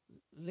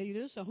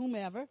leaders or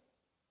whomever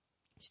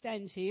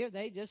stands here,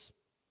 they just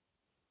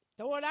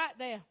throw it out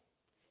there.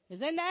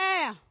 It's in the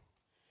air.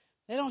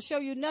 They don't show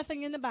you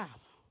nothing in the Bible.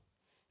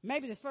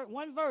 Maybe the first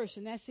one verse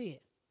and that's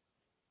it.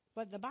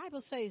 But the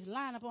Bible says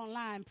line upon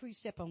line,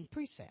 precept on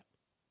precept.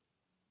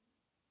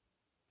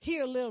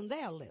 Here a little and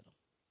there a little.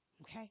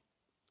 Okay?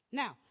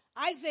 Now,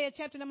 Isaiah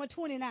chapter number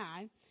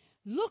 29,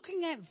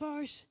 looking at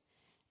verse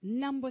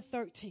number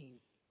 13.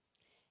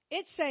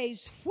 It says,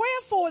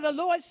 wherefore the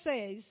Lord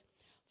says,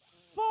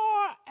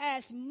 for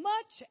as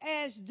much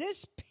as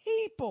this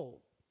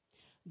people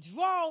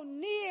draw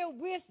near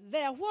with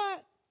their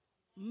what?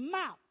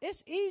 Mouth.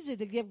 It's easy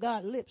to give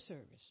God lip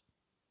service.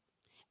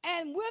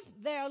 And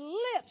with their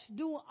lips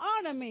do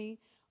honor me,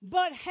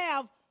 but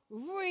have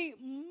removed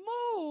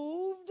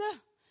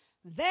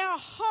their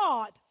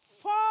heart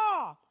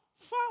far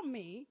from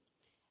me.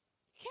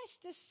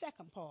 Catch this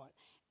second part.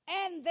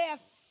 And their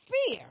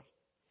fear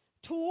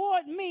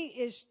toward me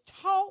is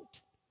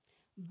taught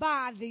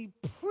by the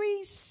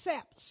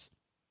precepts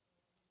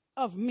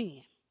of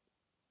men.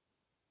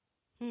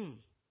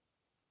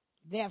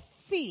 Their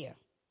fear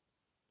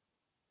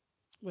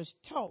was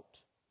taught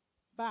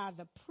by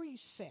the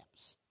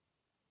precepts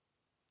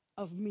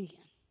of men.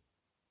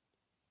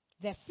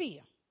 Their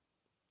fear.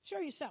 Show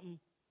you something.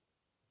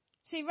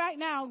 See, right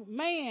now,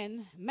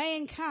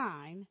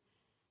 mankind,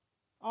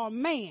 or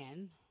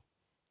man,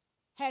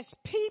 has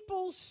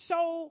people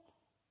so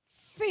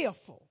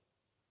fearful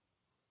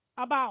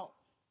about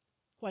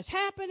what's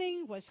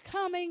happening, what's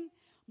coming.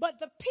 But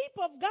the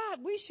people of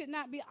God, we should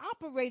not be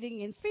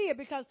operating in fear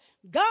because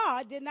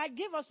God did not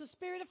give us a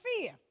spirit of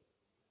fear.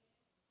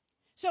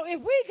 So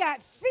if we got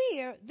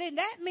fear, then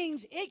that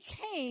means it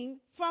came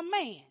from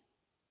man.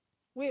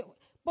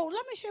 But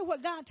let me show you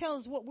what God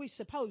tells us what we're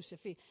supposed to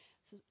fear.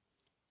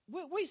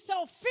 We're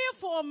so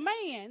fearful of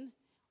man,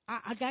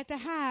 I got to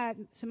hide.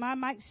 Somebody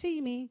might see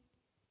me.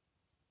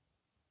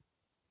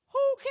 Who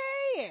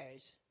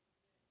cares?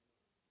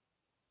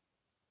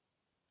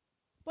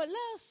 But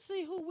let's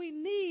see who we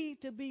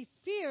need to be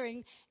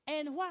fearing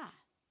and why.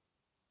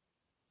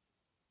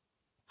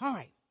 All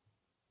right.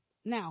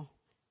 Now,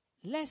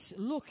 let's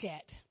look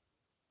at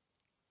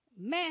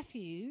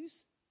Matthew's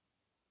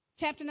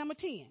chapter number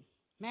 10.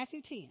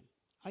 Matthew 10.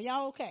 Are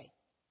y'all okay?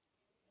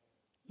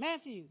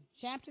 Matthew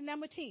chapter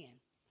number 10.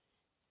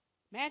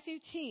 Matthew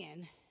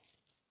 10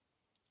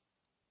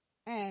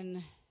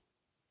 and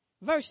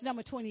verse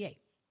number 28.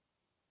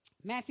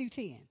 Matthew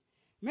 10.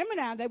 Remember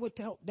now, they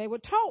were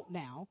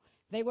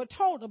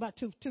told about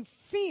to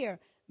fear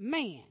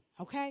man,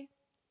 okay?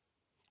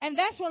 And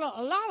that's what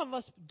a lot of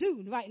us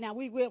do right now.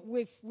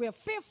 We're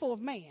fearful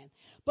of man.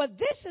 But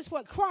this is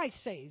what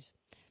Christ says.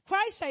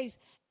 Christ says,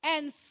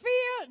 and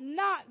fear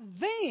not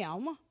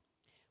them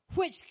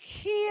which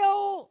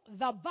kill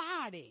the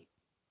body,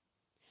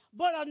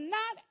 but are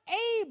not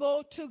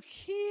able to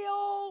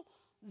kill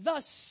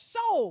the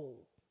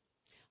soul,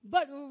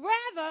 but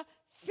rather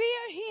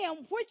fear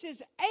him which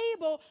is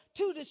able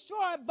to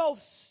destroy both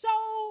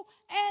soul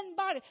and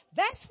body.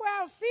 That's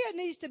where our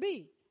fear needs to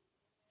be.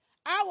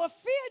 Our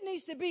fear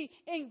needs to be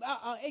in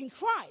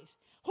Christ,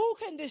 who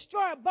can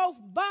destroy both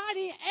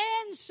body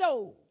and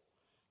soul.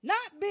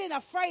 Not being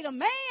afraid of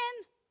man,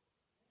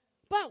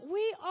 But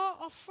we are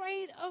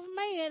afraid of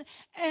man,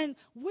 and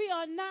we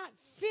are not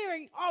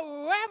fearing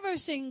or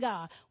reverencing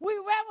God. We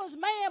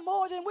reverence man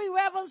more than we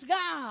reverence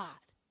God.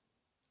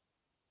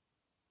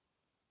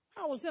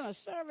 I was in a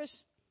service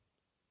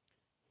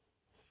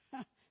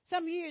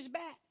some years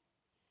back,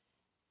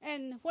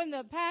 and when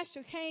the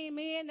pastor came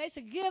in, they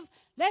said,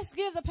 let's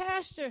give the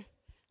pastor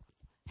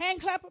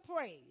hand clap of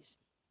praise.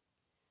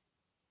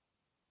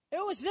 It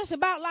was just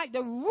about like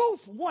the roof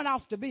went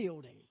off the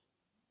building.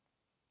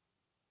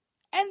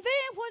 And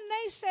then when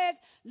they said,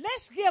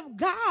 let's give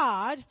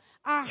God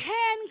a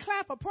hand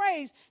clap of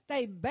praise,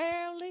 they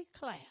barely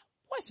clapped.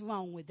 What's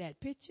wrong with that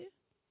picture?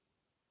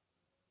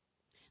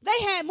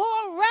 They had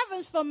more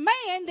reverence for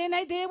man than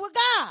they did with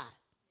God.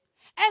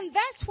 And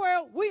that's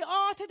where we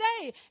are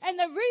today. And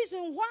the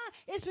reason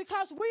why is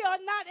because we are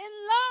not in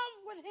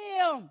love with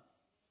him.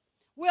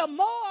 We're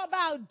more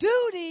about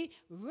duty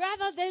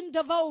rather than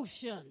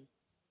devotion.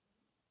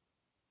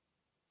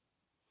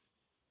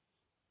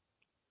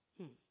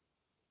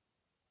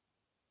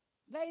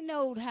 They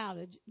know how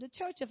to, the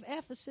church of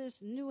Ephesus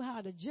knew how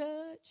to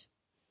judge.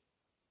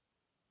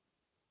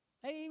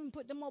 They even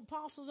put them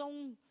apostles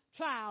on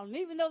trial. And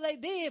even though they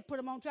did put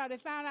them on trial,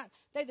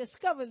 they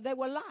discovered they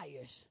were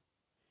liars.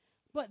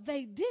 But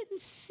they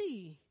didn't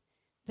see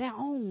their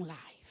own life.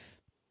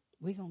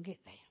 We're going to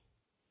get there.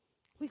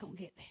 We're going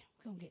to get there.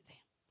 We're going to get there.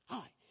 All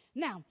right.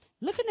 Now,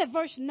 looking at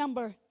verse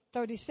number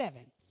 37.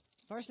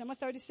 Verse number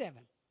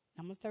 37.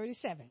 Number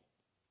 37.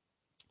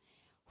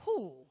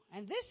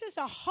 And this is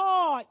a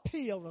hard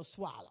pill to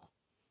swallow.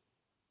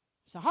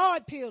 It's a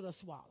hard pill to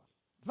swallow.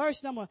 Verse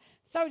number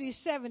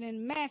 37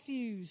 in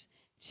Matthew's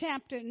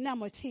chapter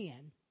number 10.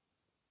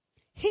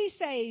 He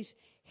says,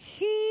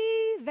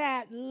 he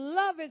that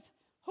loveth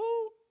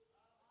who?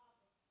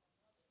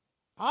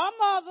 Our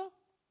mother.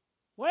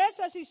 What else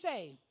does he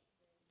say?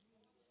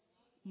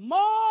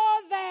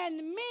 More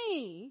than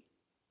me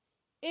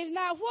is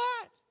not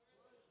what?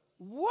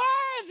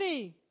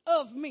 Worthy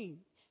of me.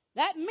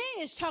 That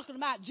me is talking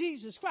about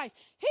Jesus Christ.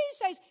 He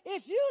says,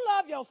 if you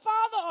love your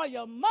father or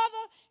your mother,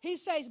 he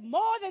says,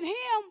 more than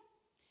him,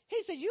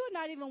 he said, you're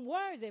not even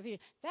worthy of him.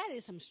 That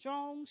is some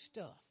strong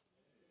stuff.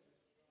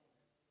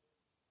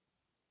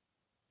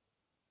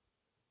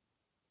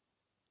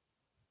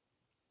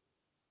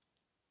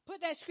 Put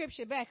that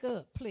scripture back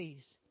up,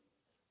 please.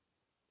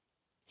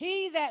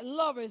 He that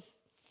loveth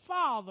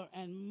father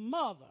and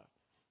mother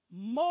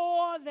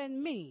more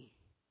than me,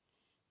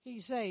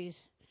 he says,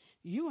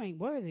 you ain't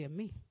worthy of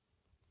me.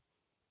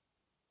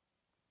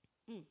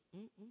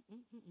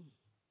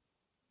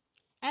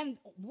 And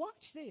watch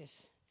this.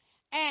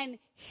 And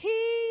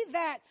he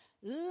that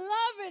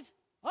loveth,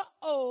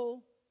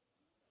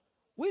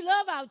 we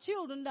love our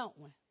children, don't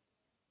we?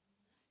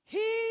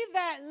 He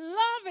that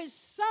loveth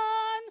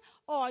son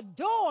or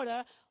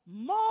daughter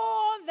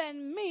more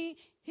than me,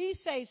 he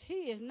says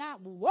he is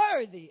not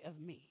worthy of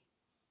me.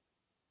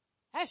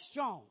 That's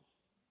strong.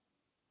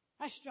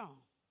 That's strong.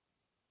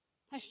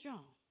 That's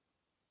strong.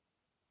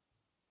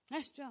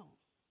 That's strong.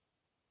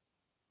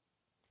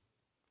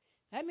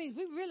 That means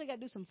we really got to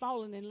do some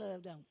falling in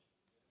love, don't we?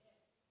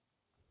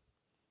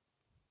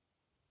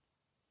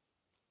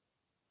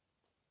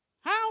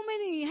 How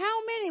many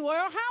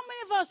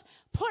of us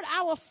put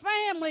our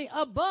family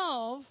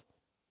above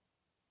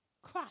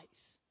Christ?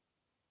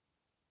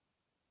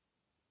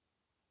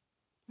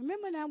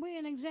 Remember now, we're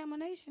in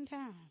examination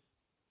time.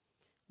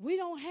 We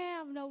don't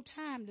have no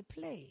time to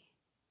play.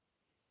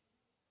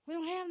 We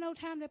don't have no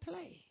time to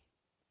play.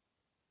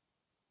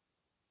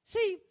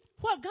 See,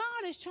 what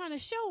God is trying to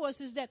show us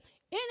is that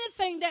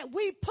anything that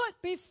we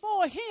put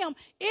before him,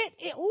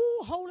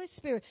 Holy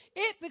Spirit,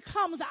 it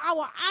becomes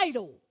our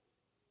idol.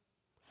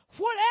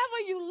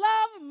 Whatever you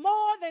love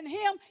more than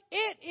him,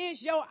 it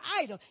is your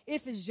idol.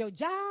 If it's your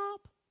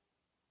job,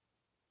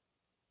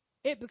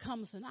 it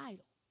becomes an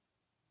idol.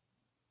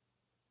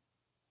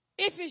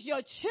 If it's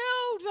your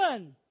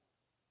children,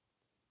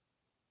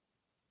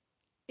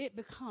 it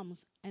becomes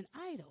an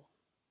idol.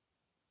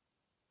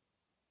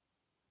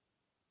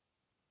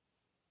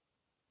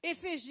 If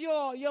it's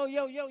your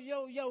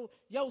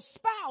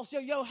spouse,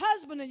 your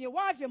husband and your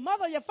wife, your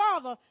mother, your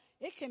father,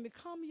 it can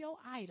become your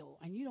idol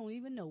and you don't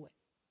even know it.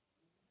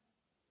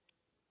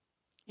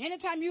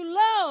 Anytime you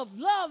love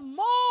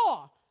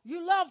more.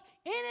 You love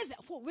anything,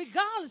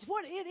 regardless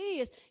what it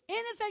is,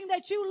 anything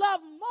that you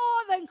love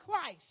more than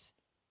Christ.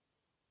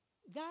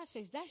 God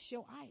says that's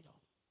your idol.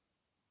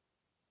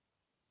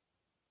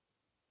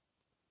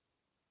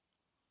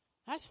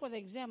 That's where the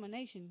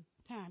examination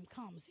time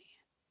comes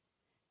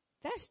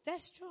in.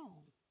 That's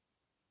strong.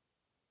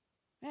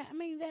 I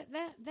mean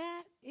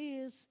that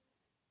is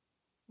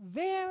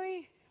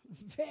very,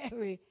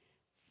 very,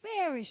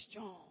 very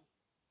strong.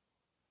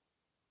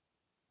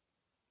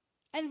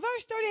 And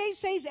verse 38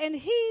 says, and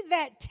he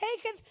that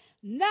taketh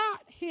not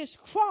his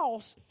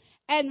cross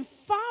and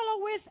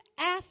followeth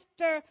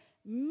after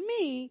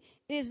me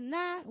is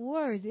not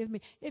worthy of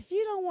me. If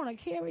you don't want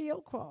to carry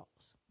your cross,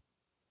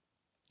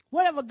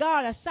 whatever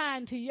God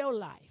assigned to your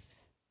life,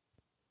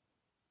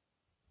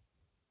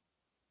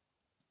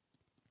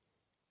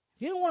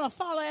 You don't want to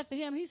follow after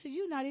him. He said,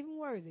 you're not even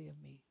worthy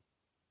of me.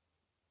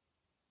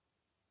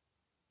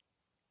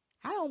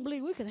 I don't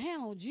believe we can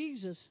handle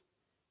Jesus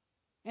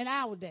in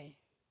our day.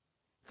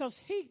 Because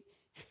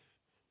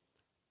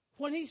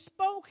when he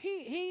spoke,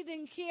 he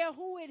didn't care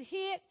who it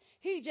hit.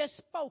 He just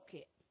spoke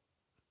it.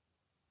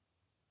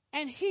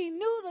 And he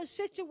knew the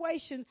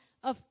situation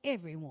of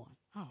everyone.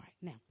 All right,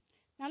 now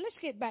let's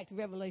get back to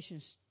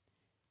Revelations.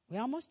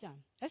 We're almost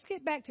done. Let's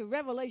get back to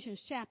Revelations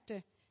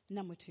chapter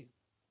number 2.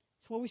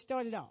 That's where we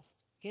started off.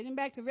 Getting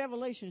back to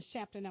Revelations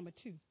chapter number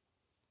 2.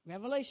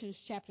 Revelations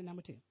chapter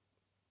number 2.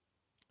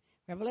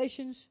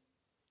 Revelations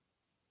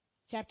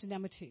chapter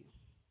number 2.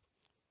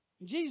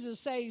 Jesus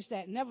says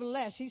that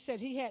nevertheless, he said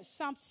he had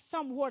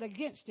somewhat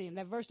against him.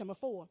 That verse number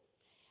 4.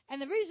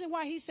 And the reason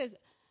why he says,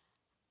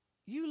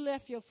 you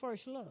left your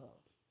first love.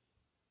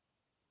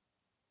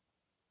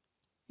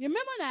 You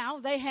remember now,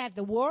 they had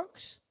the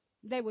works.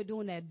 They were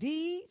doing their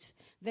deeds.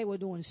 They were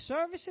doing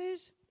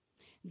services.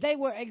 They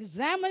were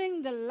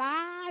examining the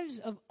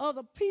lives of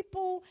other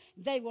people.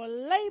 They were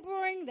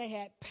laboring. They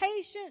had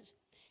patience.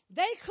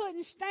 They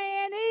couldn't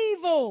stand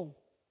evil.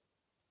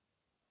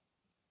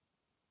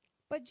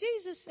 But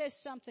Jesus said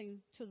something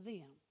to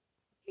them.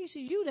 He said,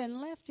 you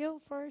done left your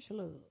first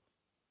love.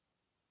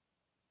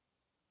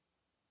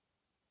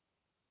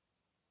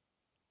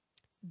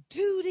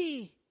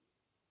 Duty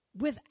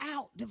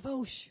without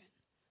devotion.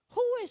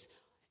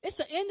 It's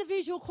an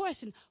individual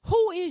question.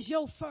 Who is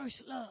your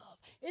first love?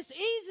 It's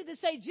easy to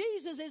say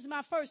Jesus is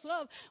my first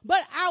love,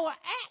 but our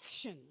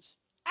actions,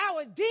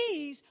 our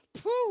deeds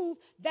prove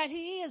that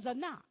he is or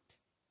not.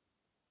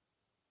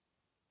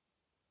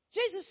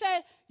 Jesus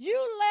said, you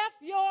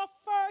left your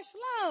first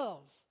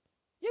love.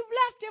 You've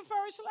left your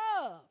first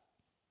love.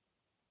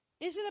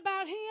 Is it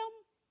about him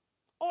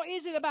or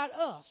is it about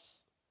us?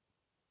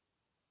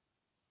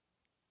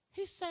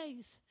 He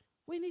says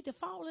we need to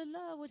fall in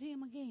love with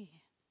him again.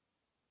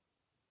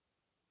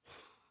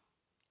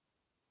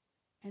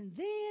 And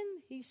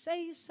then he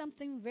says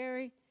something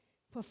very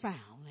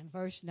profound in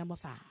verse number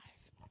 5.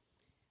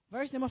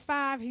 Verse number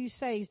 5, he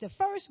says, the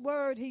first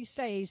word he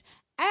says,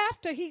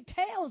 after he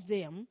tells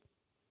them,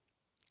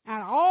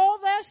 out of all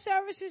their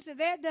services that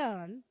they're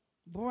done,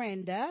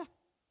 Brenda,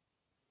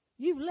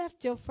 you've left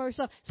your first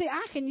love. See,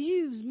 I can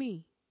use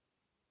me.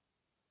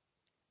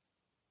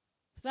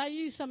 If I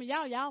use some of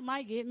y'all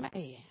might get mad.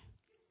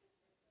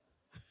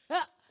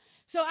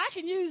 So I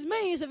can use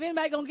me. So if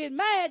anybody going to get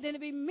mad, then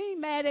it'll be me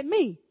mad at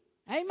me.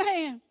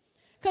 Amen.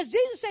 Because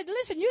Jesus said,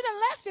 listen, you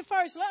done left your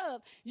first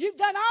love. You've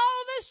done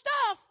all this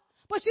stuff,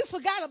 but you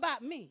forgot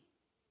about me.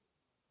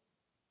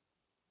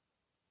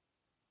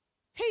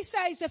 He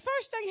says, the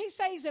first thing he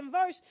says in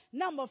verse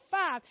number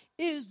 5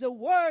 is the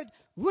word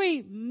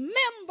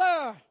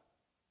remember.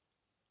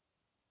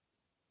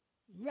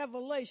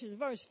 Revelation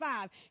verse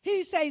 5.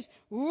 He says,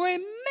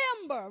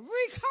 remember,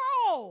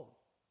 recall,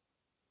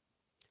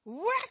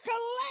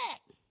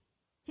 recollect.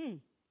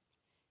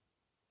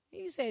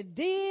 He said,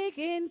 dig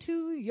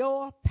into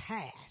your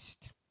past.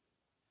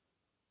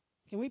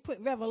 Can we put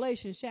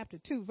Revelation chapter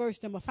 2, verse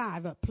number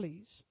 5 up,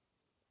 please?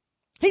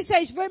 He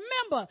says,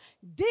 remember,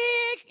 dig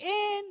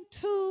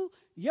into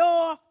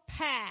your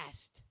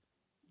past.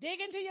 Dig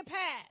into your past.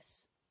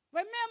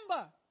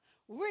 Remember,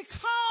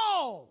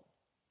 recall.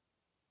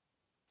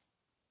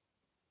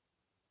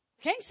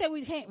 Can't say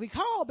we can't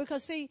recall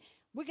because, see,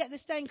 we got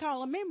this thing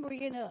called a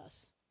memory in us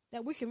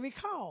that we can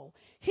recall.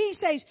 He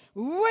says,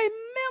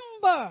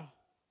 remember,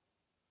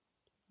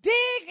 dig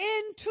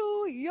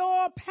into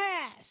your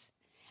past.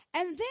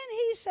 And then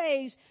he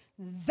says,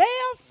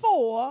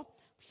 therefore,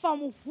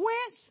 from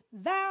whence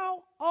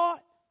thou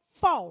art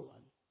fallen.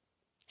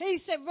 He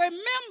said,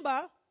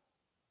 remember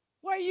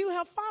where you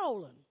have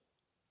fallen.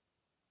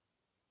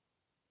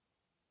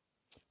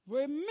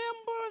 Remember,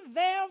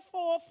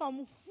 therefore, from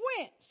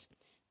whence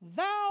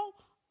thou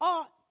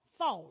art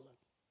fallen.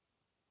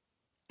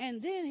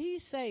 And then he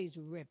says,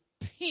 repent.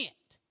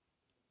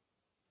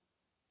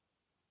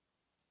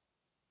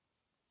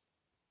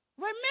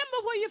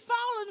 Remember where you're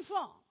fallen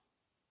from.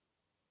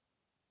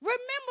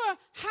 Remember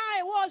how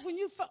it was when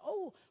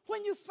y'all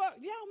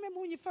remember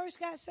when you first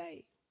got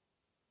saved?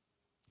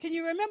 Can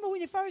you remember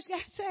when you first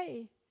got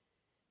saved?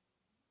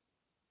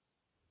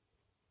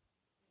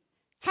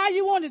 How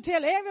you wanted to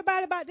tell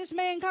everybody about this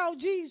man called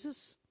Jesus.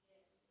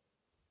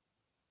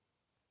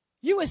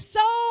 You were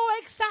so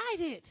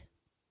excited.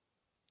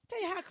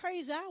 Tell you how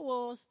crazy I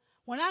was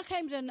when I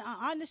came to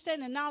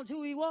understand and knowledge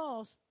who he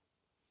was.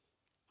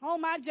 On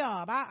my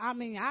job,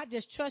 I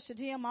just trusted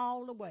him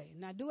all the way.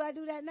 Now, do I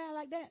do that now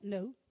like that?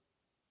 No.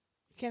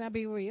 Can I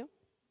be real?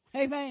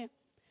 Amen.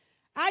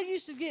 I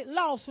used to get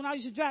lost when I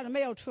used to drive the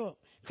mail truck.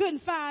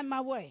 Couldn't find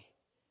my way.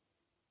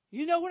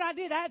 You know what I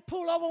did? I'd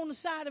pull over on the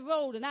side of the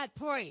road and I'd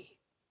pray.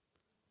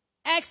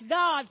 Ask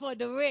God for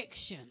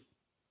direction.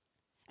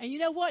 And you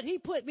know what? He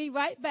put me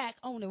right back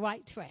on the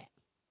right track.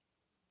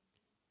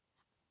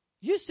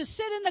 Used to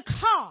sit in the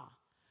car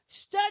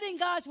studying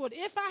God's word.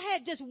 If I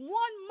had just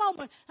one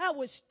moment, I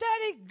would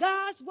study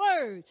God's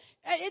word.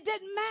 It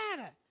didn't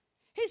matter.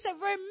 He said,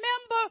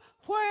 remember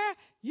where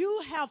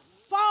you have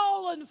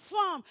fallen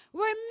from.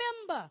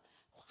 Remember,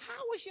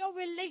 how was your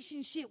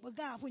relationship with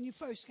God when you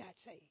first got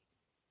saved?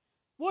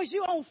 Was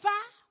you on fire?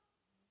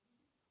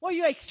 Were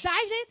you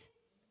excited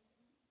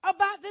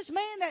about this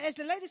man that, as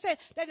the lady said,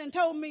 that done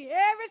told me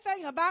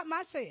everything about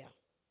myself?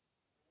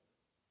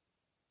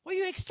 Were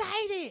you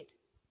excited?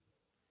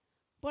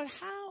 But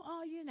how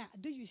are you now?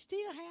 Do you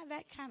still have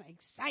that kind of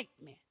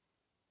excitement?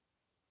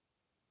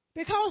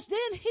 Because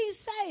then he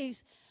says,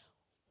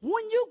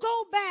 when you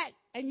go back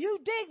and you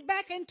dig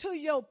back into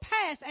your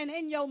past and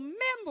in your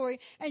memory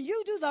and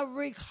you do the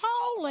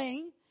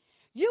recalling,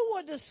 you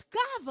will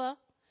discover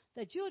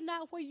that you're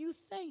not where you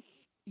think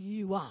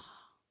you are.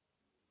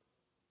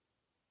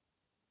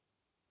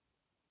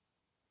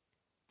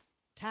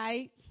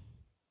 Tight,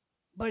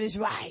 but it's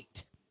right.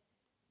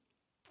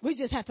 We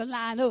just have to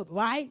line up,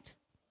 right?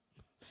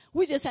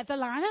 We just have to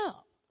line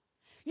up.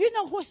 You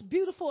know what's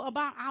beautiful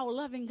about our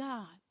loving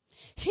God?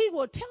 He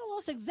will tell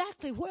us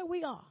exactly where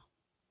we are.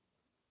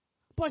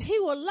 But he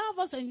will love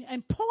us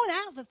and point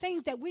out the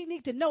things that we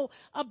need to know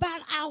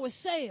about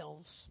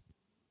ourselves.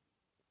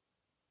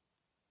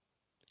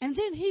 And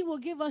then he will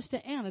give us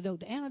the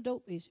antidote. The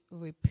antidote is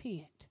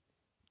repent,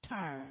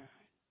 turn.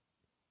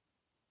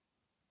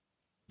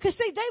 Because,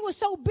 see, they were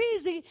so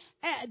busy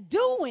at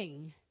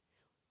doing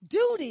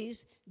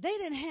duties, they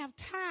didn't have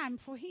time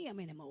for him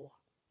anymore.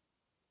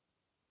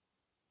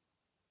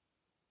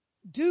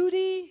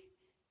 Duty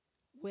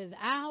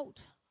without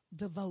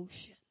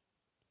devotion.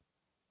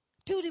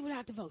 Duty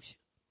without devotion.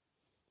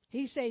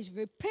 He says,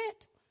 repent,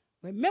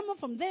 remember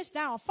from this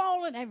thou art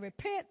fallen, and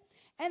repent.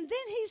 And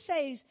then he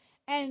says,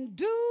 and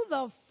do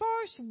the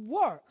first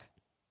work,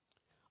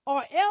 or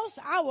else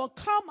I will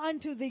come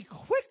unto thee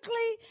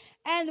quickly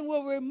and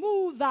will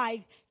remove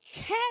thy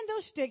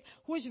candlestick,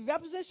 which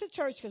represents the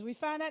church, because we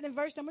find that in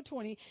verse number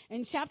 20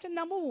 in chapter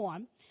number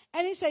 1.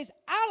 And he says,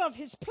 out of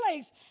his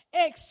place,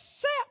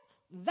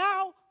 except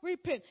thou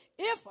repent.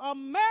 If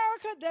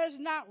America does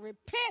not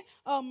repent,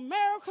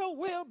 America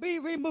will be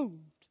removed.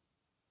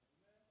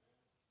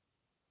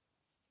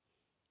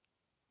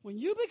 When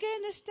you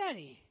begin to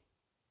study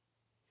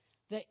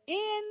the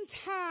end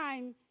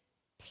time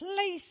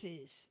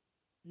places,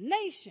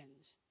 nations,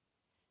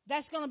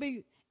 that's going to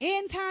be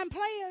end time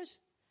players,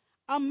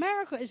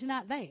 America is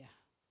not there.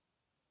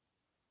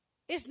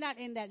 It's not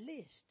in that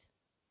list.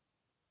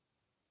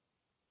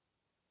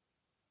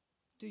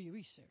 Do your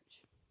research.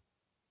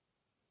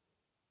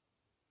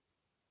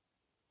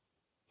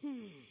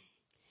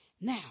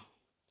 Now,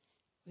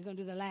 we're going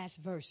to do the last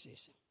verses.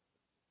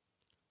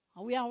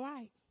 Are we all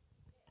right?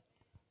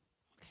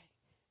 Okay.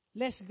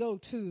 Let's go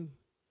to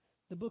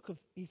the book of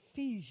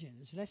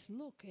Ephesians. Let's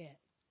look at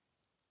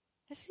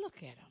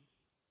them.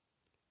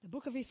 The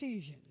book of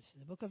Ephesians.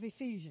 The book of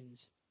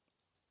Ephesians.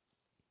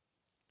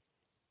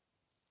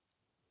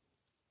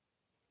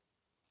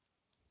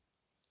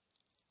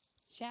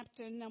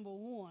 Chapter number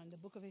 1, the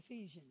book of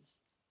Ephesians.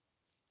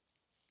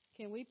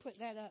 Can we put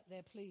that up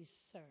there, please,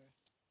 sir?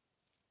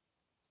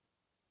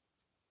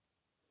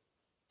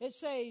 It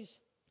says,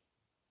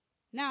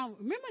 now,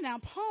 remember now,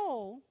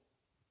 Paul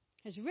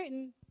has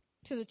written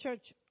to the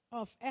church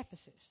of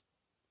Ephesus,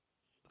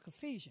 book of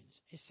Ephesians.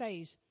 It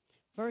says,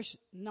 verse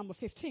number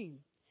 15.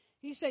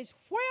 He says,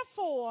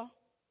 wherefore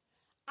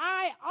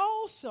I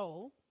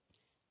also,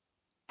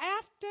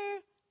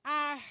 after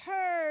I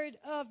heard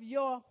of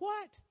your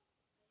what?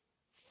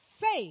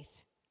 Faith.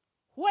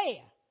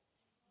 Where?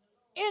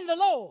 In the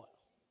Lord.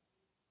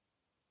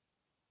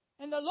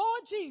 In the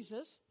Lord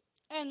Jesus,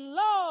 and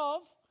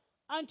love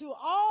unto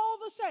all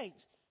the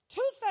saints.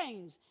 Two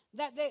things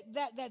that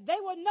they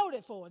were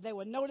noted for. They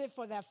were noted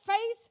for their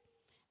faith,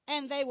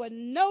 and they were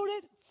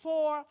noted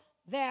for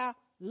their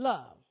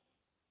love.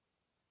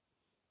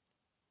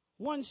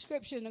 One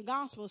scripture in the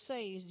gospel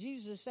says,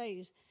 Jesus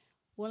says,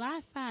 will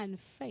I find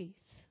faith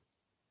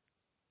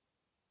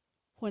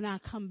when I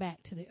come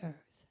back to the earth?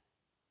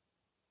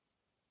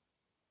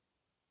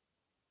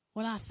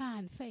 Will I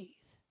find faith?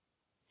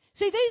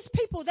 See, these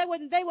people, they were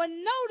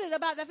noted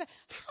about their faith.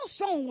 How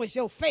strong was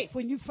your faith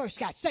when you first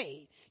got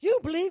saved? You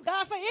believed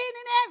God for any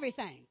and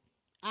everything.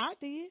 I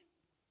did.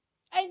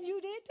 And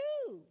you did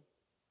too.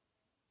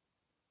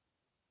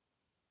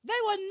 They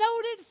were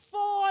noted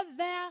for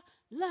their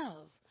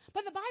love.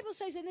 But the Bible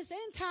says in this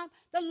end time,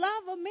 the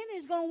love of many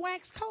is going to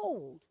wax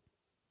cold.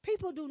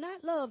 People do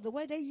not love the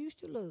way they used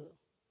to love.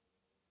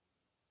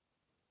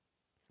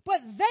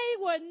 But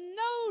they were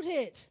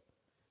noted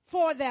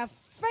for their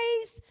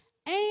faith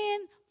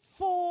and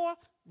for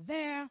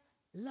their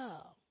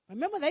love.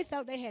 Remember, they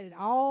thought they had it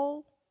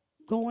all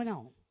going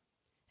on.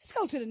 Let's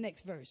go to the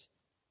next verse.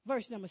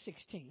 Verse number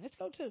 16. Let's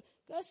go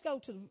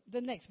to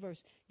the next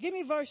verse. Give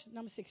me verse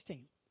number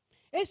 16.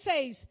 It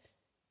says,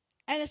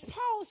 and as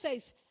Paul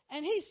says,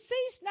 and he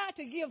ceased not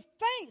to give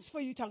thanks for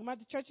you, talking about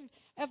the church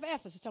of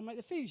Ephesus, talking about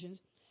the Ephesians,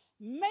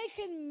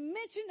 making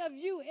mention of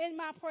you in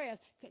my prayers.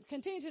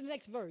 Continue to the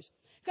next verse.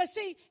 Because,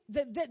 see,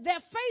 their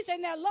faith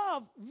and their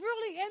love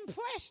really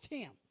impressed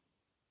him.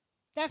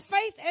 Their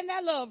faith and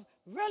their love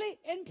really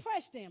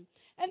impressed them.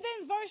 And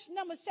then verse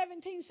number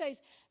 17 says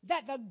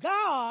that the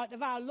God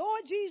of our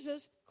Lord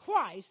Jesus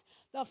Christ,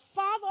 the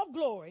Father of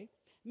glory,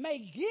 may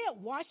give,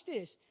 watch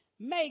this,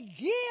 may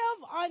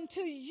give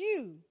unto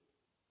you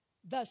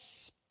the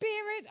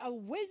spirit of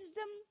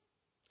wisdom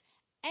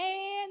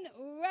and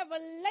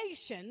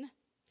revelation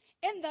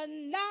in the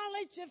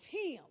knowledge of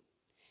him.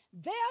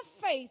 Their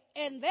faith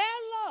and their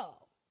love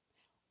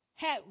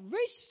had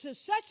reached to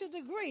such a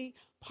degree,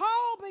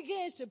 Paul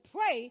begins to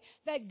pray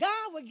that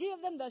God would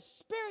give them the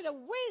spirit of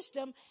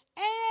wisdom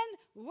and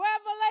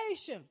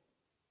revelation.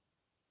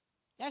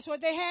 That's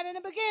what they had in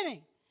the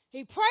beginning.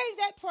 He prayed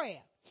that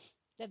prayer,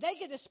 that they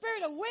get the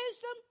spirit of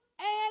wisdom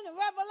and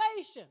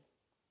revelation.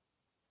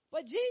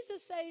 But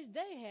Jesus says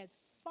they had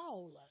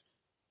fallen.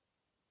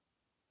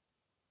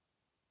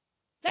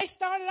 They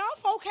started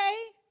off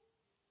okay,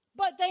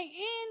 but they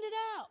ended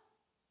up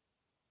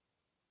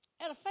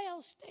at a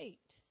failed state.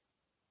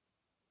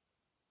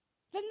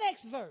 The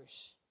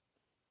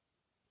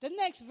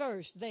next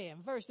verse there,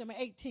 verse number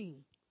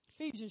 18,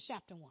 Ephesians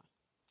chapter 1.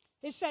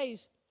 It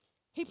says,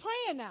 he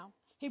praying now.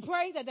 He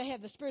prayed that they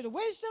had the spirit of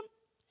wisdom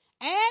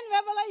and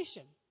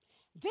revelation.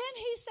 Then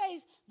he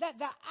says that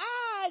the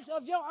eyes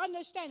of your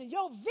understanding,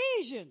 your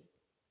vision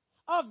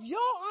of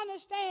your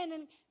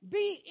understanding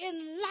be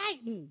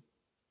enlightened.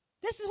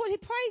 This is what he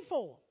prayed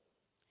for.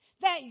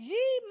 That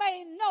ye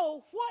may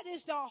know what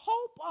is the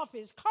hope of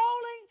his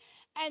calling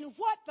and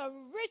what the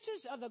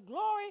riches of the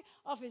glory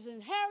of his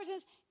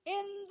inheritance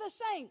in the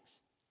saints.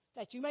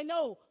 That you may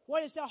know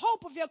what is the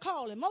hope of your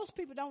calling. Most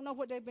people don't know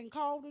what they've been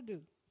called to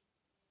do.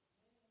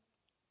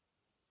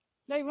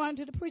 They run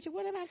to the preacher,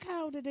 what am I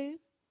called to do?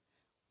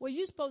 Well,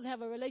 you're supposed to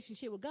have a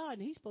relationship with God,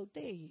 and he's supposed to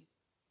tell you.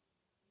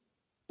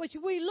 But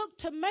we look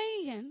to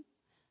man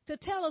to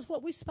tell us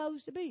what we're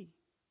supposed to be.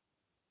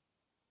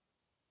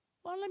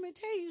 Well, let me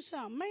tell you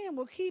something. Man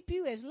will keep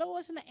you as low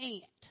as an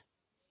ant.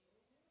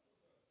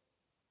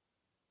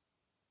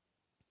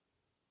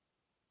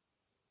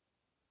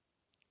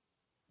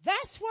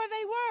 That's where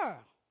they were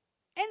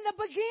in the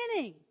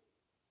beginning.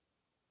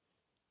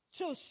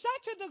 To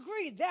such a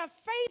degree, their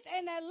faith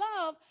and their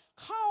love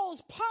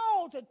caused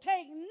Paul to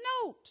take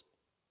note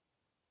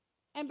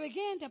and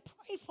begin to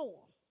pray for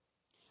them.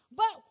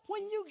 But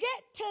when you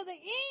get to the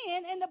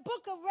end in the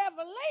book of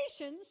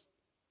Revelations,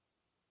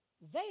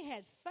 they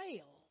had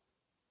failed.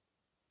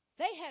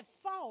 They had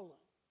fallen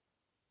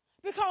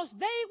because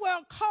they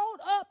were caught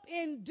up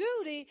in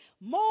duty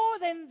more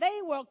than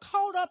they were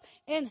caught up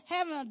in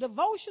having a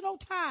devotional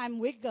time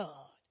with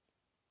God.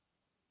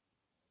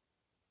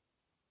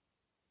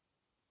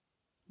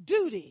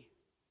 Duty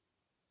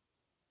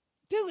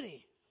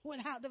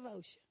without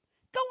devotion.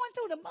 Going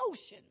through the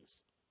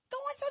motions.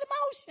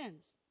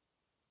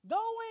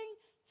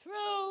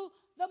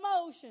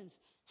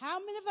 How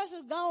many of us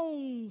have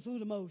gone through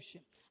the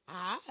motion?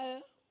 I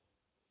have.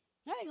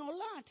 I ain't going to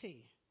lie to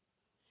you.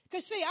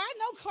 Because, see, I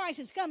know Christ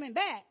is coming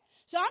back.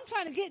 So I'm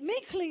trying to get me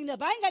cleaned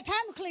up. I ain't got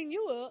time to clean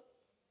you up.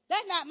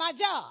 That's not my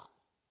job.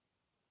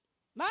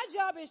 My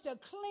job is to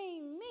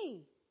clean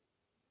me.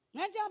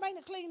 My job ain't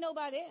to clean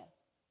nobody else.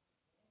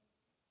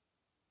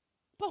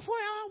 But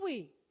where are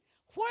we?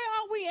 Where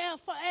are we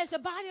as the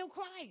body of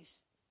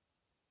Christ?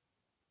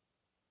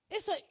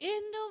 It's an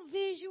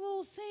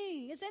individual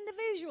thing. It's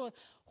individual.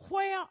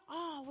 Where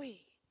are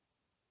we?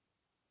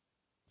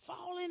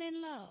 Falling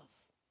in love.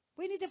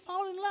 We need to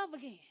fall in love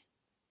again.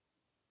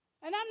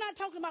 And I'm not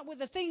talking about with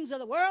the things of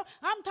the world.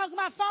 I'm talking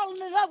about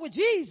falling in love with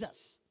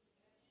Jesus.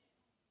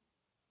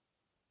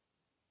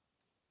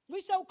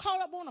 We so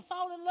caught up on to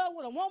fall in love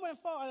with a woman and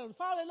fall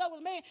in love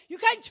with a man, you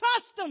can't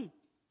trust them.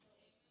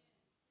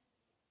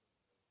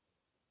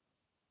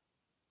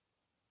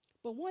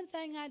 But one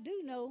thing I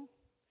do know,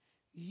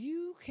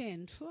 you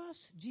can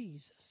trust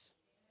Jesus.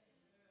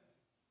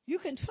 You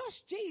can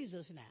trust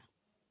Jesus now.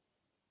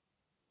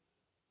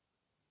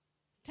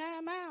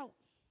 Time out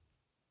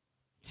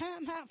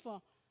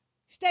for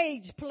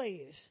stage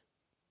players.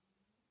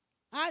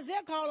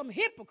 Isaiah called them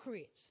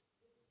hypocrites.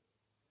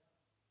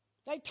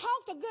 They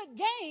talked a good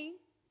game,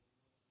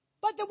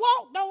 but the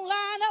walk don't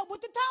line up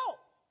with the talk.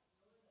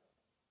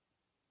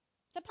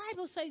 The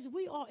Bible says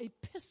we are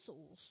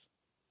epistles,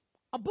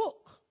 a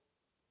book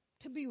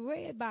to be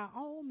read by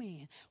all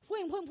men.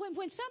 When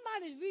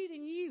somebody's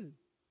reading you,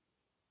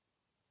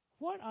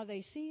 what are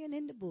they seeing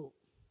in the book?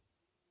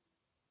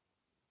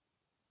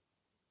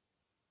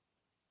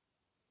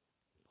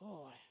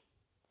 Boy.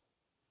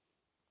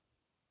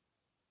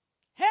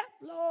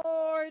 Help,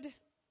 Lord.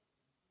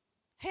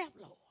 Help,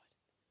 Lord.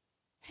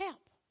 Help.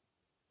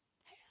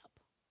 Help.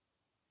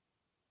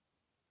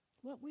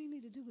 What we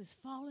need to do is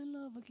fall in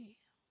love again.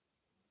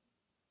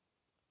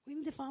 We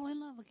need to fall in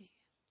love again.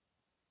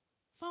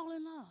 Fall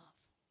in love.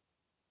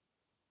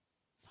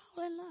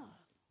 Fall in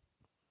love.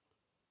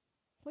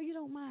 Well, you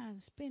don't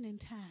mind spending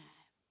time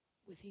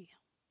with him.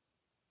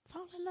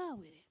 Fall in love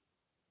with him.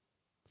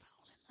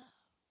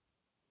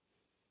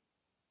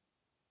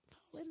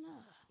 Fall in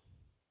love.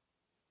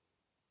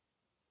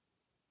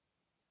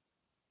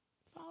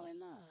 Fall in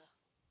love.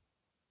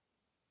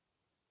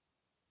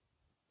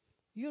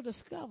 you'll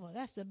discover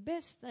that's the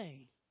best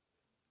thing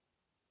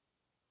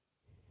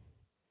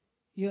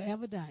you'll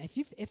ever done.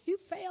 If you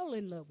fell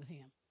in love with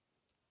him,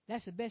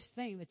 that's the best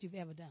thing that you've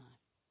ever done.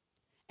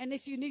 And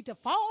if you need to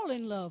fall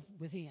in love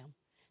with him,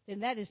 then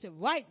that is the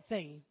right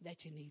thing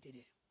that you need to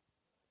do.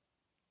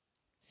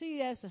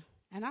 See,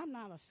 and I'm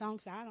not a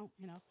songster. I don't,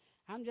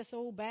 I'm just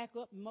old back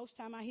up. And most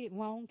time I hit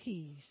wrong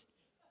keys.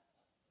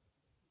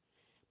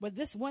 But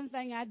this one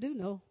thing I do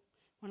know,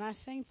 when I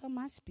sing from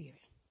my spirit,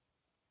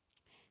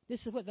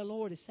 this is what the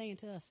Lord is saying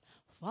to us.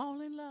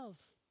 Fall in love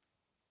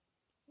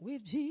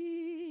with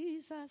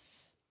Jesus.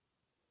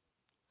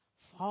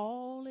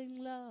 Fall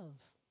in love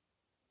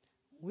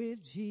with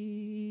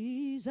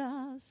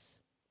Jesus.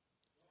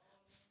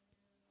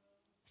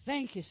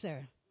 Thank you,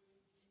 sir.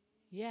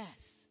 Yes.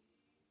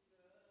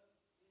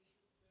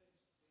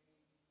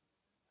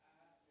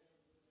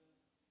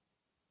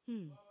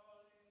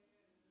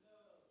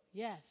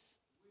 Yes.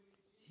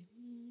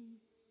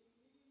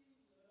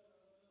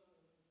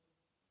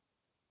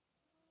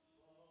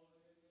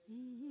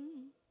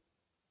 Mm-hmm.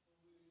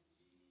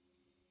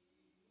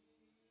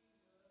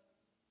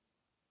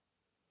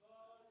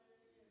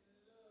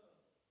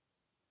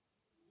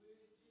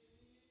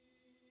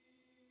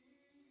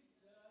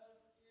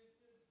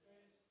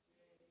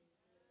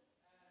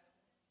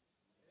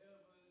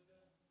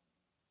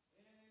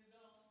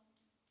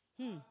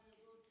 Hmm.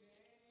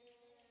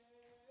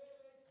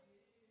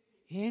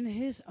 In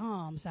his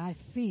arms I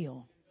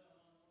feel.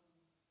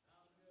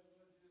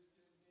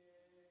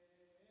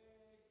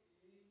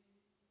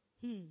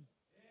 Hmm.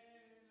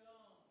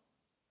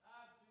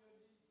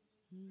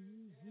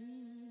 Mm-hmm.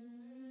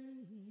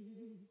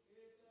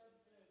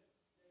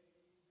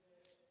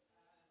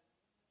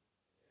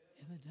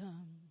 Ever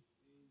done.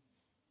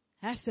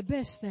 That's the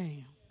best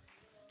thing.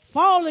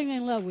 Falling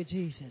in love with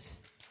Jesus.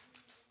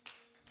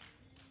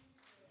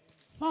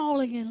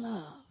 Falling in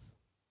love.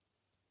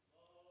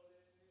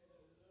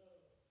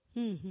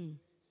 Mm-hmm.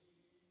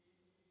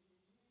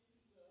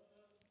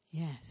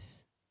 Yes.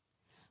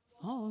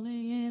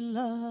 Falling in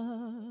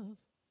love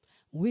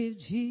with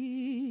Jesus.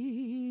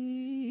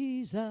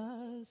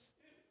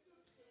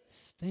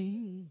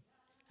 Thing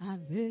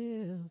I've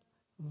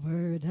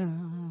ever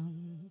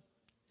done.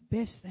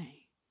 Best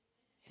thing.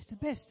 It's the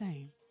best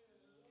thing.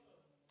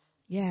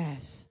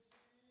 Yes.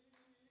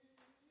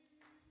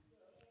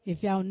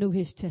 If y'all knew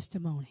his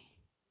testimony.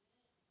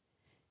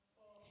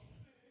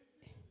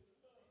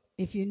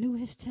 If you knew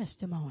his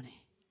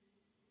testimony.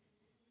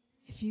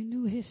 If you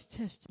knew his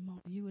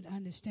testimony, you would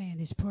understand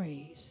his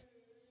praise.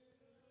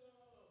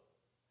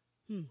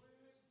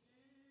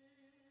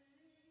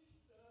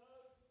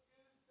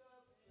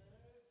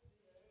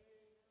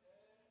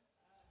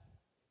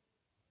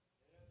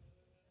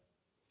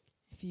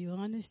 If you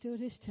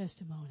understood his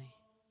testimony,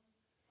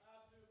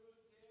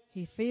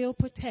 he feel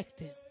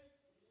protected.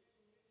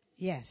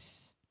 Yes.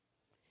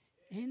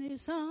 In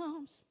his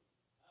arms.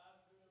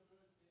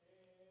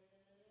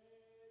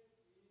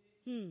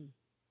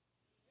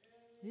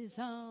 His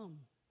arms.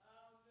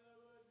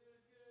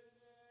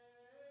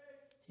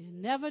 He's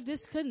never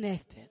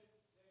disconnected.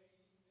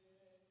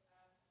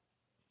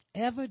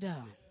 Ever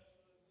done.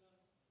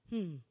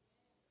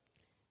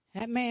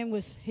 That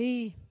man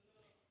he's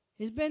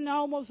been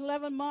almost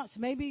 11 months,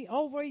 maybe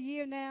over a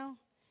year now.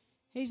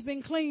 He's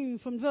been clean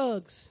from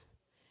drugs.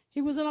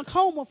 He was in a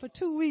coma for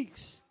 2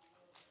 weeks.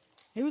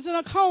 He was in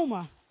a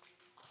coma.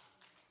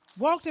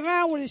 Walked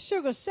around with his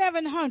sugar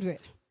 700.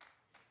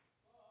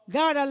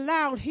 God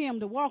allowed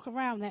him to walk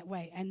around that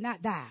way and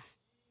not die.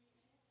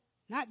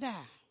 Not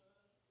die.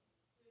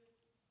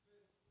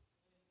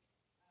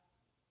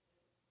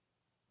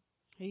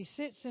 He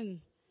sits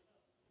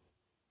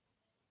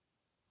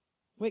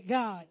with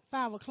God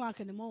 5 o'clock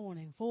in the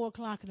morning, 4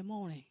 o'clock in the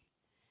morning,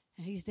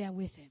 and he's there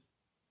with him.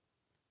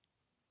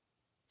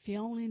 If you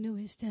only knew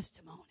his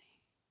testimony.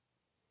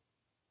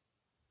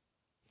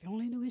 If you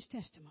only knew his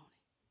testimony,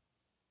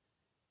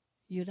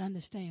 you'd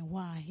understand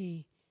why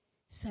he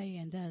say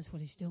and does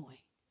what he's doing.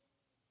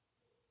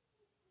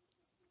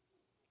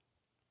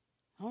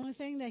 The only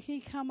thing that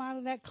he come out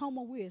of that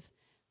coma with,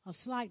 a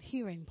slight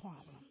hearing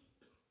problem.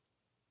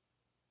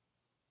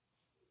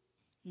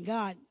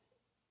 God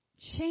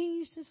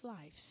changed his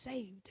life,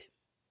 saved him.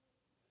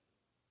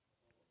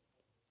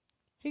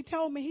 He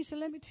told me, he said,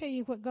 let me tell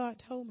you what God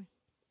told me.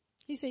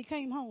 He said he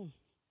came home.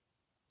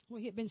 Well,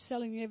 he had been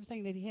selling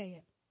everything that he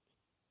had.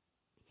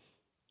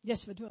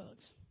 Just for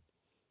drugs.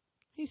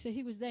 He said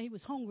he was there. He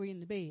was hungry in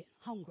the bed.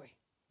 Hungry.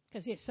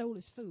 Because he had sold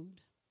his food.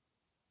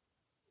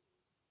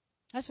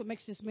 That's what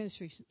makes this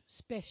ministry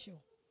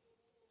special.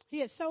 He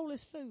had sold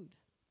his food.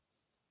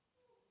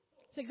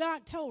 So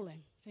God told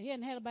him. So he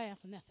hadn't had a bath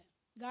or nothing.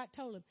 God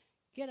told him,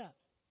 get up.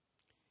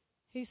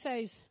 He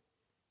says,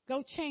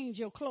 go change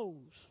your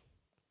clothes.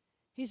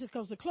 He said,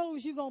 because the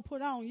clothes you're going to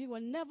put on, you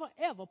will never,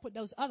 ever put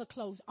those other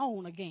clothes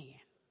on again.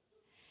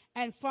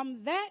 And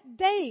from that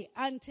day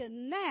until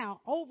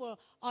now, over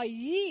a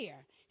year,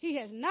 he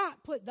has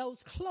not put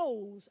those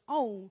clothes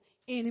on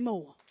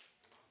anymore.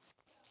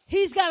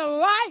 He's got a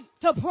right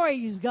to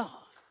praise God.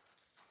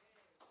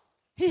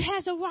 He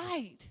has a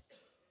right.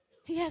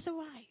 He has a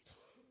right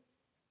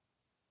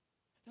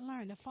to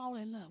learn to fall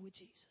in love with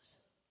Jesus.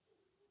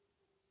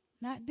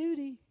 Not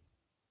duty,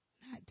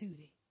 not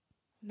duty,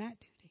 not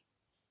duty,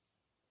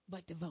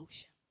 but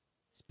devotion.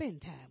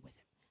 Spend time with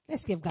him.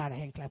 Let's give God a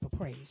hand clap of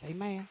praise.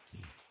 Amen.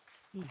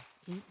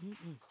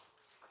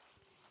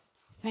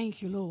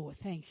 Thank you, Lord.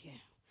 Thank you.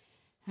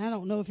 I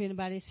don't know if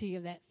anybody's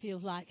here that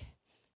feels like